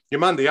 Your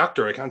man, the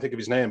actor, I can't think of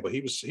his name, but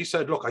he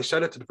said, "Look, I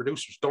said it to the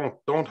producers.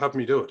 Don't have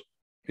me do it.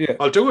 Yeah.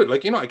 I'll do it."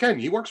 Like, again,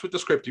 he works with the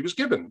script he was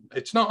given.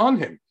 It's not on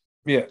him.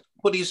 Yeah.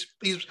 But he's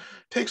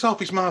takes off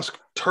his mask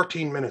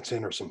 13 minutes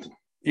in or something.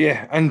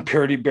 Yeah, and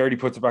barely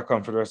puts it back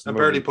on for the rest of the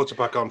movie. Barely puts it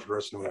back on for the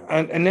rest of the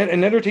movie. And then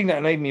another thing that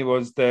annoyed me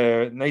was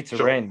the Knights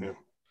of Ren.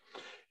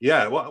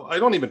 Yeah, well, I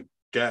don't even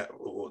get,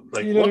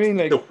 like, you know what I mean?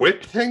 Like the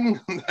whip thing.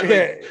 Like,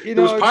 yeah,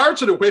 there was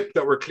parts of the whip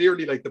that were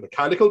clearly like the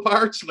mechanical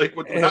parts. Like,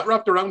 when that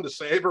wrapped around the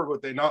saber,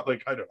 would they not?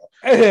 Like, I don't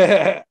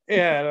know.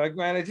 Yeah, like,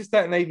 man, it just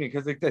that annoyed me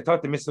because I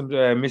thought they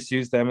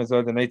misused them as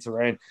well. The Knights of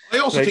Ren. I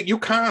also think you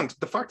can't.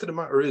 The fact of the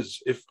matter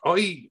is, if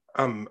I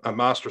am a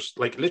master,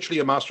 like literally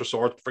a master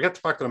sword, forget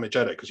the fact that I'm a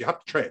Jedi, because you have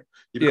to train.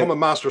 You become a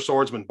master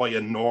swordsman by a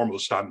normal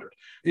standard.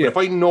 But if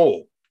I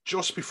know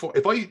just before,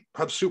 if I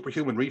have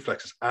superhuman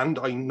reflexes and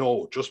I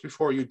know just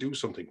before you do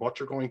something what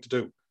you're going to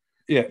do,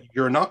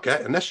 you're not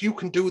getting, unless you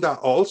can do that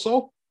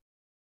also,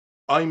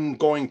 I'm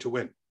going to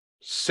win.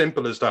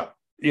 Simple as that.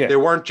 Yeah, they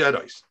weren't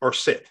Jedis or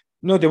Sith.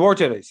 No, they were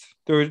Jedis.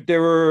 They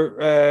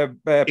were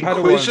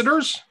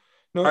Inquisitors.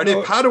 No, are they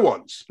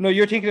Padawans? No,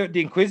 you're thinking of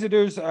the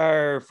Inquisitors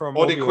are from.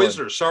 Oh, the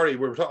Inquisitors. Sorry, I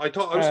was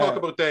talking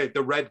about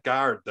the Red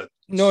Guard that.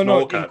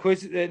 Snoke.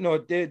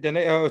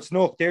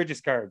 They're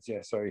just guards.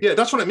 Yeah, sorry. Yeah,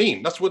 that's what I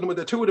mean. That's when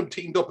the two of them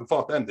teamed up and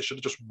fought them. They should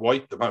have just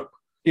wiped them out.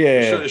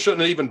 Yeah, it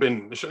shouldn't even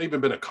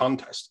been a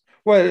contest.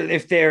 Well,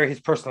 if they're his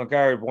personal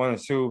guard, one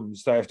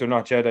assumes that if they're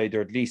not Jedi,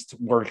 they're at least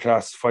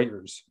world-class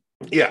fighters.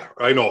 Yeah,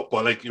 I know,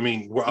 but like,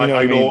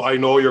 I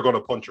know you're going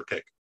to punch or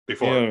kick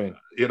before. You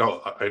know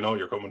what I mean? I know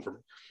you're coming from.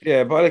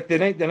 Yeah, but like the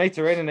Knights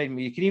of Ren,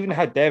 you could even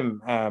have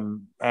them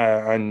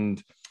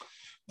and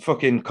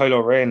fucking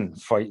Kylo Ren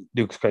fight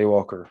Luke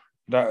Skywalker.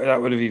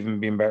 That would have even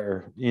been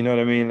better. You know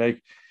what I mean?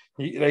 Like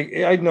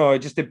I don't know. I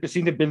just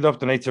seemed to build up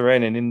the Knights of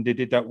Ren, and then they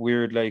did that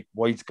weird like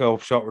wide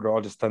scope shot where they're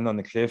all just standing on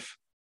the cliff,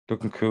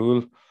 looking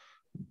cool,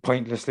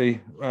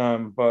 pointlessly.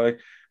 But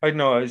I don't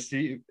know.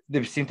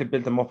 They seem to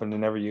build them up and they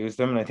never use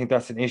them, and I think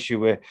that's an issue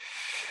with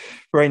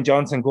Rian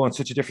Johnson going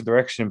such a different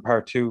direction in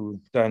part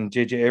 2 than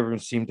J.J.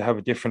 Abrams seemed to have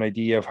a different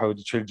idea of how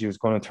the trilogy was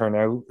going to turn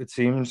out, it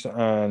seems.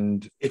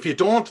 And if you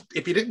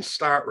didn't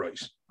start right,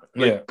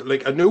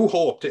 like A New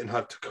Hope didn't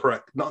have to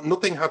correct,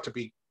 nothing had to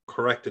be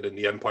corrected in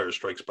The Empire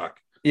Strikes Back.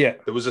 Yeah.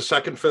 There was a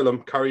second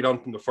film carried on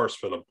from the first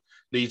film,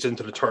 leads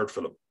into the third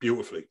film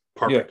beautifully.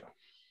 Perfect.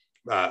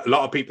 Yeah. A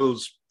lot of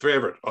people's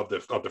favorite of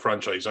the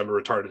franchise. I'm a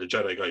Return of the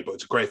Jedi guy, but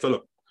it's a great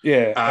film.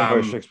 Yeah,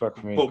 Empire Strikes Back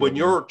for me. But when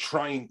you're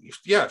trying,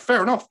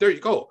 fair enough. There you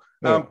go.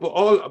 Yeah.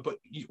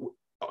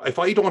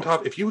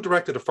 If you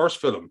directed the first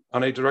film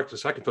and I directed the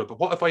second film, but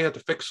what if I had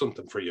to fix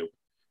something for you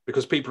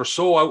because people are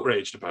so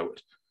outraged about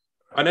it,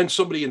 and then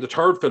somebody in the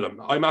third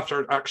film, I'm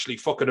after actually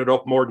fucking it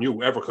up more than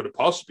you ever could have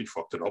possibly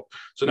fucked it up.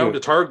 So now the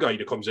third guy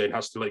that comes in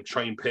has to like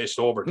try and paste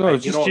over. No,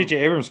 it's just J.J.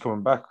 Abrams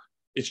coming back.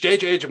 It's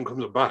J.J. Abrams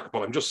coming back,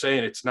 but I'm just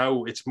saying it's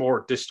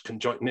more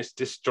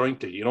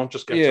disjointed. You don't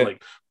just get to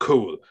like,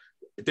 cool,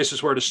 this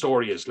is where the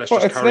story is. Let's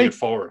just carry it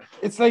forward.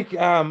 It's like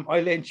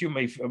I lent you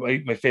my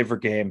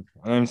favorite game,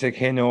 and I'm like,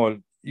 hey, Noel,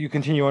 you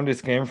continue on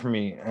this game for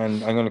me,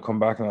 and I'm going to come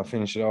back and I'll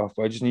finish it off.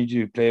 But I just need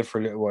you to play it for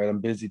a little while. I'm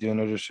busy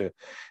doing other shit.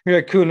 You're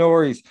like, cool, no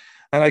worries.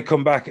 And I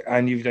come back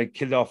and you've like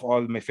killed off all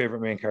of my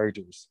favorite main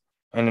characters,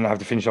 and then I have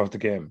to finish off the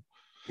game.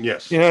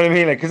 Yes, you know what I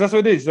mean, like, because that's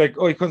what it is. Like,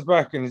 oh, he comes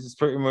back and it's just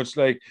pretty much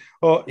like,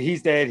 oh,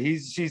 he's dead,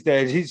 she's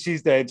dead,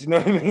 she's dead. You know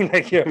what I mean?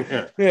 Like,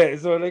 yeah.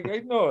 So like, I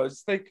know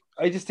it's like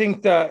I just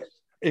think that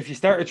if you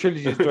start a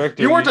trilogy as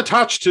director, you weren't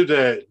attached to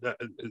the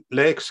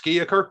Lake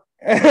Skywalker.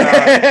 You know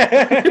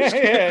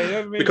what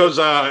I mean? Because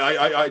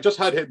I just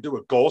had him do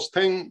a ghost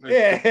thing.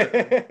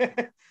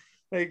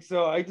 Like,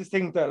 so I just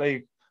think that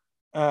like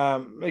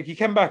he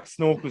came back,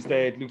 Snoke was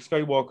dead, Luke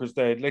Skywalker's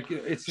dead. Like,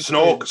 it's just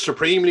Snoke,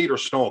 Supreme Leader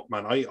Snoke,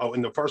 man.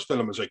 In the first film,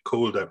 it was like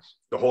cool, the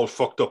whole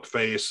fucked up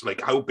face. Like,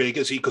 how big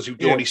is he? Because you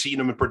only seen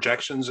him in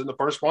projections in the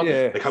first one.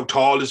 Yeah. Like, how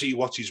tall is he?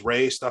 What's his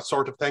race? That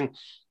sort of thing.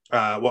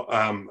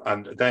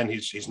 And then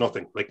he's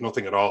nothing, like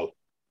nothing at all.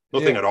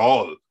 Nothing at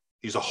all.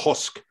 He's a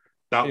husk.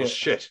 That was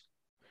shit.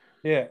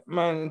 Yeah,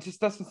 man.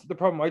 That's the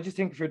problem. I just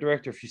think if you're a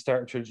director, if you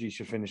start a trilogy, you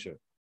should finish it.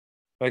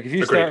 Like if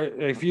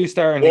you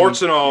start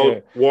warts and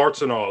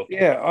all.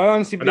 Yeah, I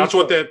honestly. And that's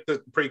what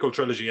the prequel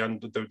trilogy and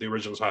the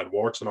originals had.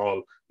 Warts and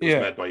all. Was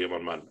made by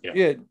one man.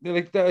 Yeah.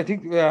 Like that, I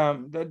think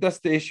that's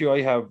the issue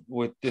I have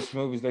with this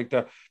movie. Is like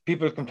that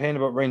people complain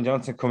about Rian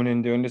Johnson coming in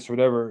and doing this or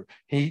whatever.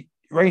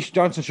 Rian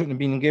Johnson shouldn't have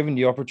been given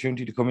the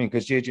opportunity to come in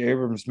because J.J.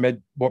 Abrams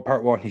made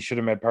part 1. He should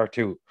have made part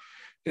 2.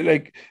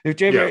 Like if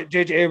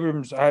J.J.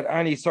 Abrams had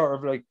any sort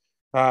of like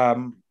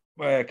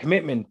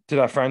commitment to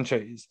that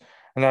franchise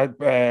and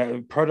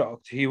that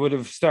product, he would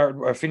have started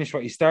or finished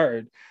what he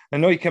started. I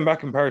know he came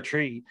back in part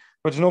 3,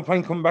 but there's no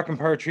point coming back in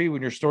part 3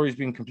 when your story's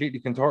being completely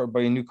contorted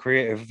by a new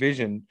creative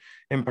vision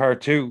in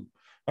part 2.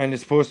 and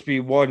it's supposed to be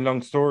one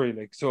long story.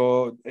 Like,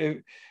 so,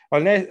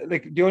 unless,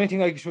 like, the only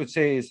thing I should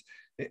say is,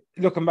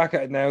 looking back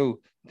at it now,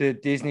 the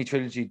Disney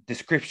trilogy, the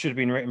script should have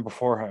been written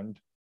beforehand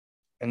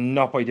and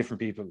not by different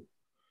people.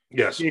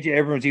 Yes. J.J.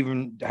 Abrams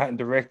even hadn't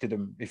directed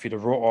them if he'd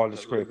have wrote all the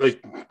scripts.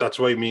 Like, that's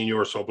why me and you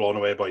were so blown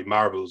away by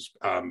Marvel's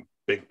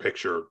big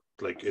picture.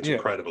 Like, it's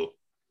incredible.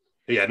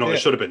 Yeah, no, it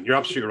should have been. You're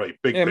absolutely right.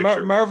 Big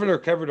picture. Marvel are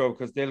clever though,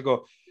 because they'll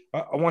go,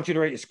 I want you to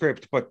write a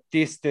script, but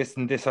this,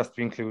 and this has to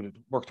be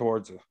included. Work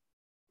towards it.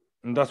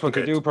 And that's what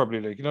they do probably.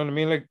 Like, you know what I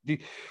mean? Like,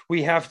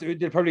 we have to,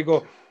 they'll probably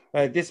go,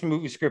 this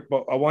movie script,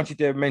 but I want you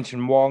to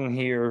mention Wong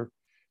here.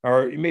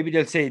 Or maybe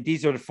they'll say,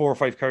 these are the 4 or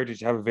 5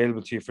 characters you have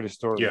available to you for the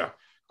story. Yeah.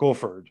 Go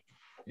for it.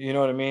 You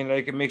know what I mean?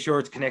 Like, and make sure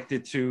it's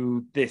connected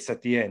to this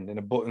at the end in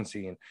a button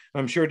scene. And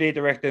I'm sure they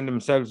direct them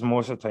themselves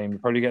most of the time. You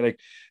probably get like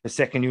a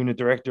second unit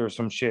director or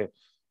some shit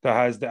that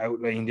has the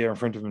outline there in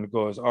front of him that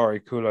goes, all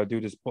right, cool, I'll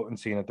do this button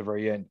scene at the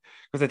very end.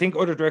 Because I think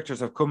other directors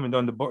have come and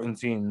done the button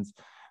scenes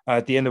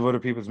at the end of other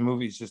people's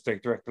movies, just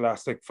like direct the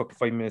last like fucking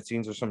 5-minute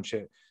scenes or some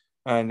shit.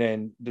 And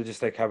then they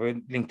just like have a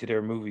link to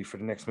their movie for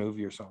the next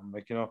movie or something,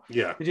 like, you know.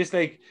 Yeah. It just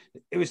like,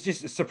 it was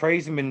just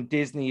surprising when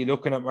Disney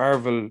looking at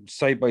Marvel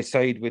side by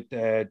side with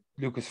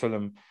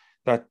Lucasfilm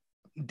that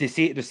they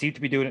seem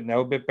to be doing it now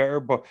a bit better,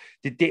 but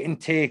they didn't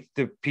take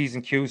the P's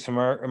and Q's from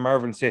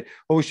Marvel and say,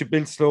 oh, we should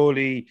build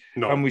slowly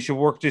and we should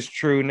work this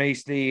through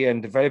nicely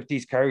and develop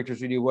these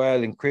characters really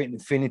well and create an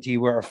affinity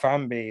with our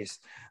fan base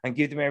and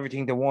give them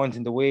everything they want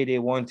in the way they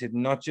wanted,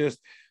 not just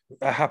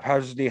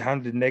haphazardly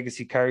handling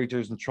legacy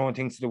characters and throwing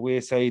things to the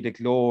wayside, like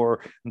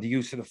lore and the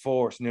use of the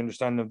Force and the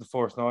understanding of the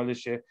Force and all this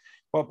shit.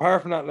 But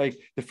apart from that, like,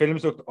 the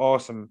films looked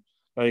awesome.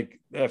 Like,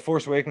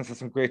 Force Awakens had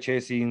some great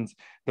chase scenes.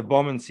 The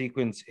bombing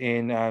sequence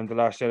in The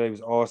Last Jedi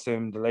was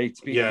awesome. The light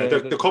speed. Yeah,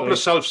 the couple of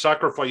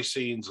self-sacrifice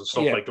scenes and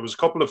stuff. Like, there was a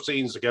couple of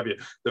scenes that gave you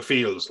the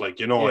feels. Like,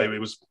 you know, it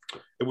was,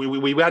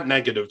 we went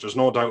negative. There's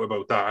no doubt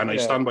about that. And I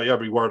stand by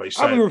every word I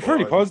said. And we were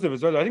pretty positive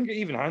as well. I think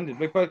even-handed.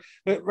 Like, but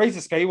Rise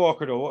of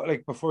Skywalker, though,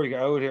 like, before you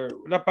get out here,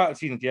 that battle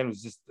scene at the end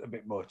was just a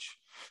bit much.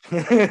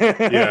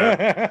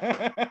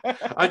 Yeah.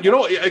 And, you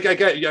know, I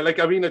get, like,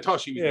 I mean, I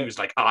thought he was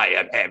like, I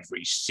am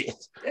every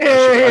Sith. And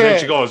then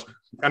she goes,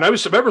 and I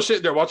remember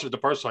sitting there watching it the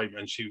first time,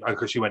 and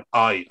because she went,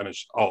 I, and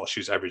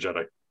she's every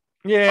Jedi.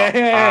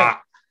 Yeah.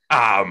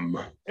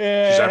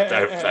 She's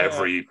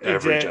every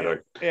Jedi.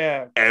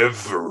 Yeah.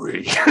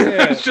 Every.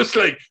 It's just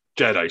like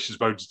Jedi. She's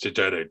about to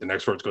Jedi. The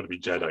next word's going to be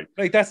Jedi.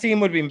 Like, that scene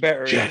would have been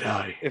better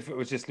Jedi if it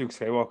was just Luke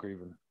Skywalker,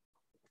 even.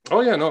 Oh,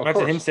 yeah, no.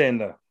 Imagine him saying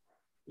that.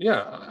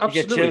 Yeah,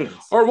 absolutely.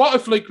 Or what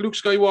if, like, Luke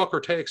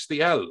Skywalker takes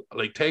the L,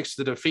 like, takes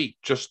the defeat,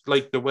 just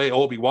like the way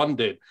Obi-Wan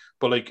did,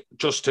 but like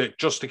just to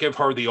give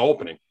her the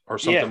opening or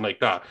something like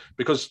that?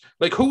 Because,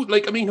 like, who's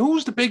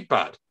the big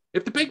bad?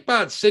 If the big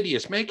bad's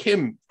Sidious, make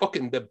him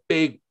fucking the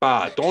big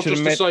bad. Don't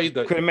decide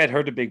that. Could have made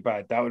her the big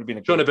bad. That would have been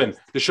a. Should have been.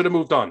 They should have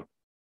moved on.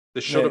 They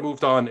should have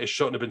moved on. It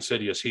shouldn't have been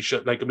Sidious. He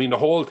should, like, I mean, the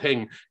whole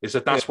thing is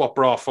that's what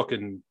brought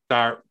fucking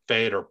Darth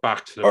Vader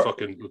back to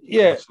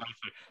the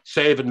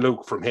saving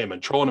Luke from him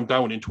and throwing him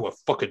down into a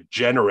fucking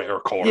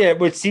generator core. Yeah,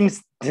 which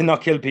seems to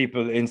not kill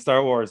people in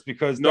Star Wars,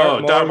 because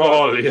Darth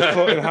Maul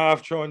cut in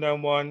half, throwing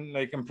down one.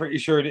 Like, I'm pretty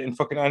sure that in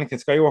fucking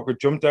Anakin Skywalker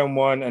jumped down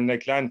one and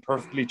like land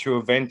perfectly through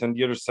a vent on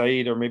the other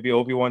side, or maybe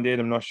Obi-Wan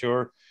did. I'm not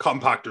sure.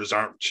 Compactors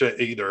aren't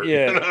shit either.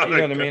 Yeah, you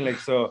know what I mean. Like,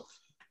 so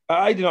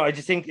I don't know. I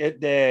just think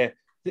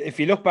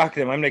if you look back at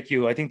them, I'm like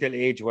you. I think they'll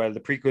age well.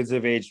 The prequels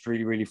have aged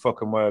really, really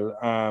fucking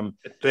well.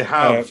 They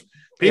have.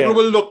 People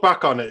will look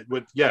back on it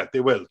with, they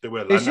will.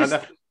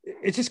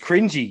 It's just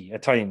cringy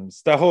at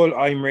times. The whole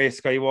I'm Rey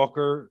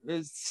Skywalker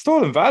is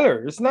stolen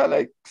valor. It's not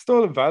like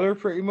stolen valor,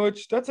 pretty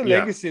much. That's a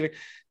legacy. Like,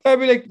 that'd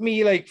be like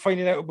me, like,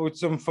 finding out about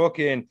some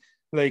fucking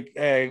like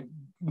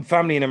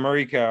family in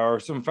America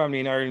or some family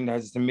in Ireland that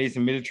has this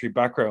amazing military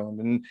background,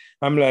 and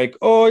I'm like,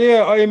 oh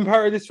yeah, I am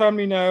part of this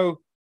family now.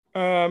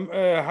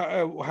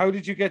 How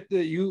did you get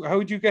how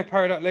would you get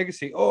part of that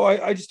legacy? Oh,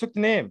 I just took the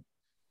name.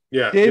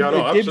 Dibs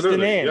the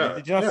name.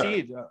 Did you not see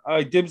it?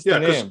 I dibs the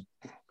name.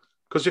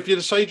 Because if you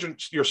decide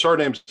your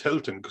surname's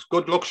Hilton, because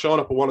good luck showing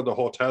up at one of the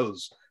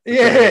hotels.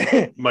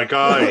 My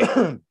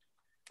guy.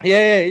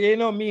 You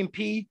know, me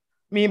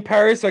and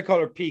Paris, I call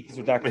her P because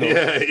we're that close.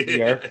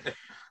 Yeah.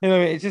 You know,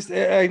 it's just,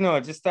 I know,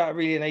 just that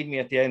really annoyed me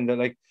at the end. That,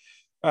 like,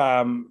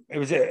 it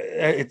was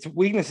its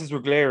weaknesses were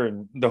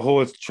glaring. The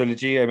whole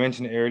trilogy, I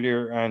mentioned it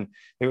earlier, and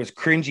it was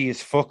cringy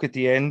as fuck at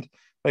the end.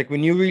 Like,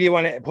 when you really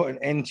want to put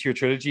an end to your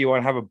trilogy, you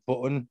want to have a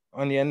button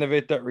on the end of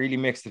it that really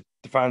makes the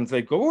fans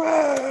like go,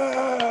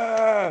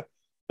 wah!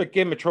 Like,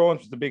 Game of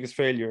Thrones was the biggest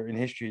failure in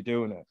history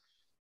doing it.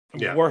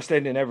 Yeah. Worst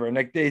ending ever. And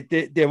like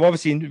they've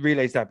obviously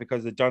realized that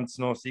because the Jon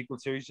Snow sequel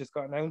series just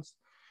got announced.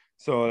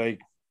 So, like,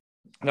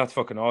 that's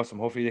fucking awesome.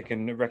 Hopefully they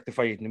can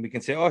rectify it and we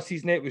can say, oh,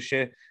 season 8 was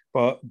shit,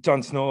 but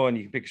Jon Snow, and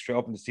you can pick it straight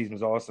up, and the season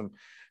was awesome.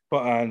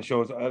 But and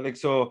shows like,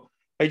 so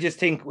I just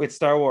think with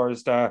Star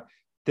Wars that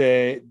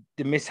they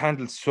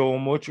mishandled so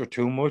much or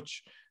too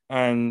much,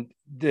 and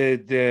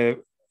the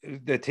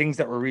things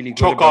that were really good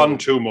took on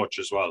too much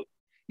as well.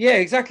 Yeah,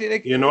 exactly.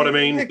 Like, You know what I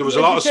mean? like, There was a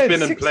like lot you of said,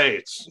 spinning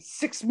plates.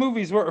 6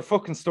 movies worth of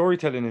fucking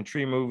storytelling in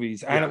 3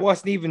 movies, and Yeah. it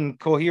wasn't even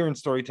coherent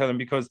storytelling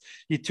because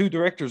you had 2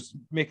 directors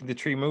making the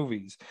 3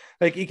 movies.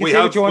 Like, you can say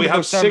what you want We about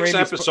have Sam 6 Raimi's,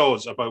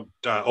 episodes about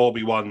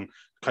Obi-Wan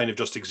kind of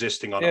just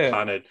existing on a yeah,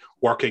 planet,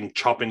 working,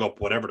 chopping up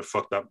whatever the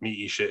fuck that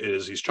meaty shit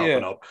is he's chopping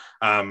yeah. up.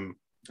 And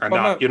But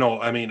that, not, you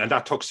know, I mean, and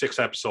that took 6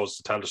 episodes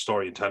to tell the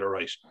story and tell it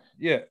right.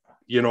 yeah,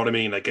 You know what I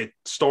mean? Like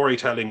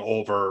storytelling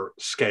over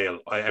scale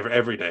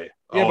every day,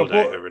 yeah. all But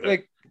day, every day.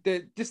 like,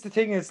 just the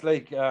thing is,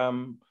 like,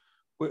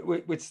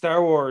 with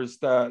Star Wars,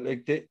 that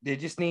like they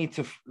just need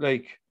to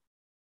like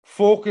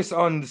focus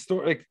on the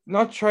story, like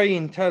not try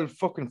and tell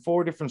fucking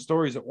 4 different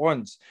stories at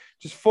once.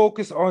 Just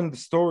focus on the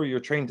story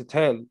you're trying to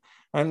tell.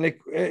 And like,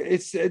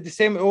 it's the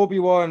same with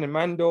Obi-Wan and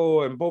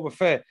Mando and Boba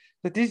Fett,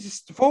 that they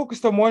just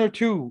focused on 1 or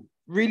 2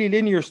 really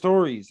linear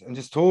stories and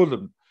just told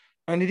them.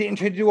 And they didn't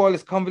try to do all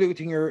this convoluted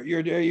thing.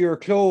 You're a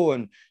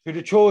clone, you're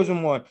the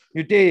chosen one,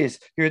 you're this,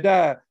 you're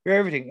that, you're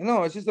everything.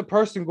 No, it's just a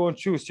person going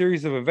through a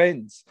series of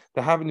events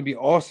that happen to be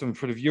awesome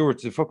for the viewer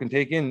to fucking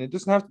take in. It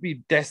doesn't have to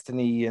be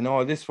destiny and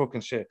all this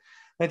fucking shit.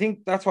 I think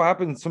that's what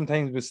happens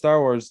sometimes with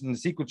Star Wars in the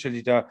sequel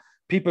trilogy, that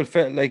people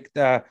felt like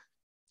that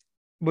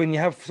when you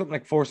have something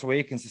like Force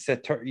Awakens is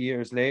set 30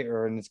 years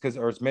later, and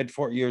it's mid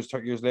 40 years,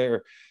 30 years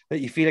later, that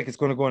you feel like it's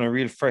going to go in a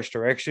real fresh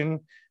direction.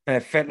 And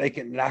it felt like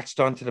it latched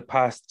onto the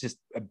past just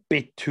a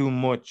bit too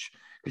much,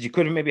 because you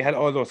could have maybe had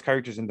all those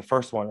characters in the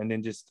first one and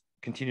then just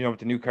continued on with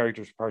the new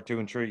characters for part 2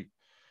 and 3.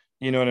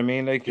 You know what I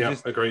mean? Like, yeah,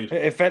 agreed.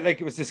 It felt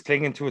like it was just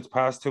clinging to its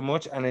past too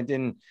much, and it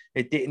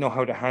didn't know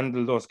how to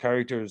handle those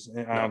characters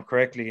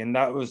correctly. And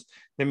that was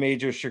the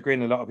major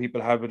chagrin a lot of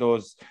people had with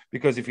those,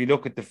 because if you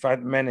look at the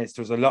Phantom Menace,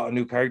 there's a lot of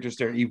new characters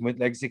there, even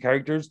with legacy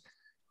characters.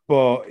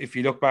 But if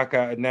you look back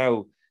at it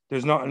now,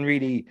 there's nothing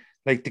really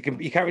like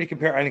you can't really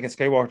compare Anakin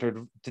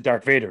Skywalker to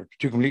Darth Vader,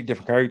 2 completely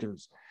different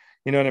characters.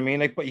 You know what I mean?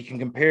 Like, but you can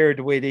compare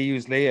the way they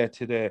use Leia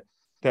to the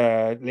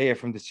Leia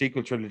from the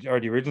sequel trilogy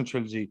or the original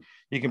trilogy.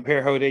 You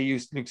compare how they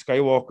used Luke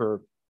Skywalker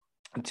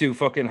to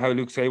fucking how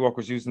Luke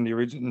Skywalker's used in the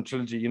original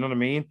trilogy. You know what I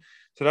mean?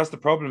 So that's the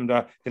problem,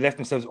 that they left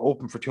themselves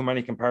open for too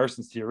many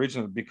comparisons to the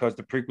original, because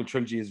the prequel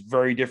trilogy is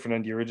very different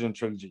than the original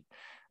trilogy.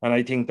 And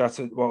I think that's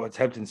what's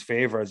helped in its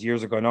favor as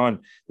years have gone on,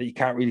 that you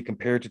can't really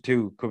compare the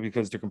two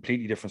because they're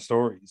completely different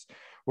stories.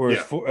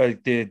 Whereas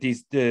the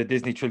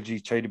Disney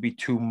trilogy tried to be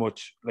too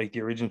much like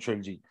the original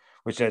trilogy,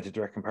 which led to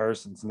direct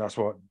comparisons, and that's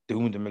what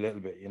doomed them a little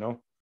bit, you know?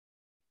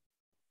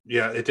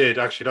 Yeah, it did.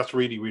 Actually, that's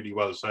really, really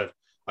well said.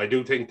 I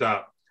do think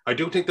that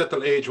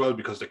they'll age well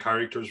because the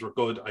characters were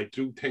good. I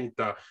do think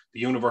that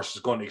the universe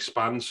is going to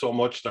expand so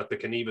much that they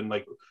can even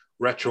like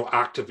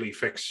retroactively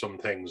fix some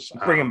things.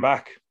 Bring him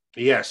back.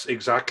 Yes,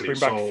 exactly. Bring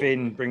back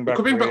Finn. Bring back.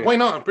 Why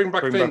not? Bring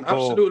back Finn. Back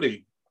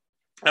Absolutely.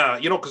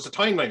 You know, because the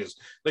timeline is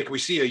like, we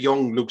see a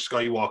young Luke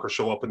Skywalker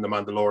show up in The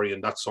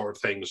Mandalorian, that sort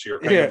of thing. So you're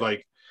kind of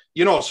like,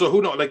 you know, so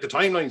who knows? Like, the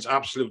timeline's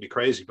absolutely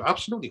crazy, but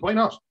absolutely, why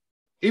not?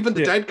 Even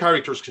the dead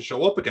characters can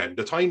show up again.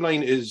 The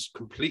timeline is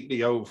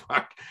completely out of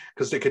whack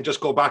because they can just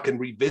go back and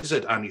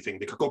revisit anything.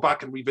 They could go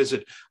back and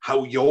revisit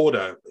how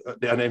Yoda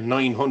in a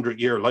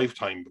 900-year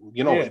lifetime,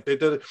 you know.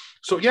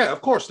 So yeah,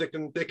 of course they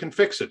can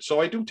fix it. So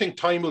I do think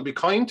time will be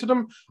kind to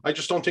them. I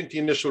just don't think the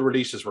initial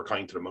releases were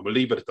kind to them, and we'll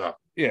leave it at that.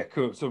 Yeah,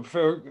 cool. So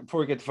before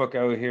we get the fuck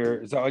out of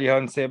here, is that all you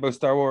have to say about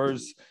Star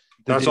Wars?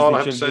 That's all I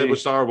have to say about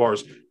Star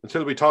Wars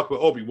until we talk about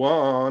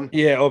Obi-Wan.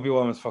 Yeah,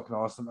 Obi-Wan was fucking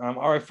awesome.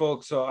 All right,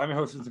 folks. So I'm your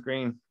host, Vincent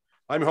Green.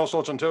 I'm your host,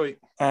 Sultan Tui.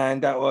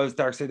 And that was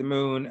Dark Side of the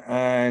Moon.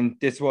 And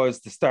this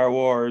was the Star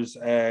Wars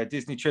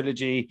Disney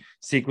trilogy,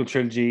 sequel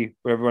trilogy,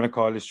 whatever you want to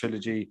call this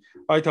trilogy.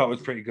 I thought it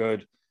was pretty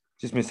good.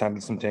 Just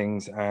mishandled some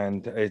things.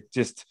 And it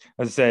just,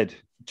 as I said,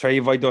 try to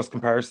avoid those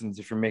comparisons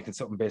if you're making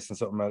something based on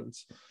something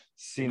else.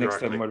 See you next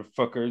time,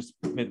 motherfuckers.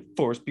 May the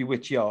force be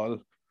with y'all.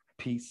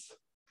 Peace.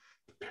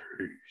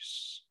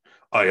 Peace.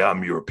 I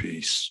am your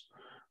peace.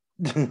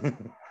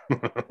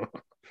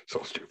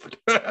 So stupid.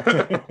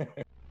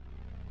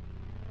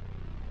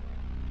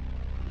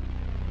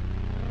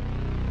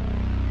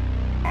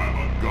 I'm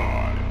a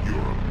god, you're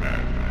a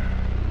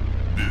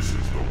madman. This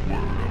is the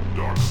word of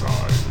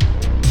Darkseid.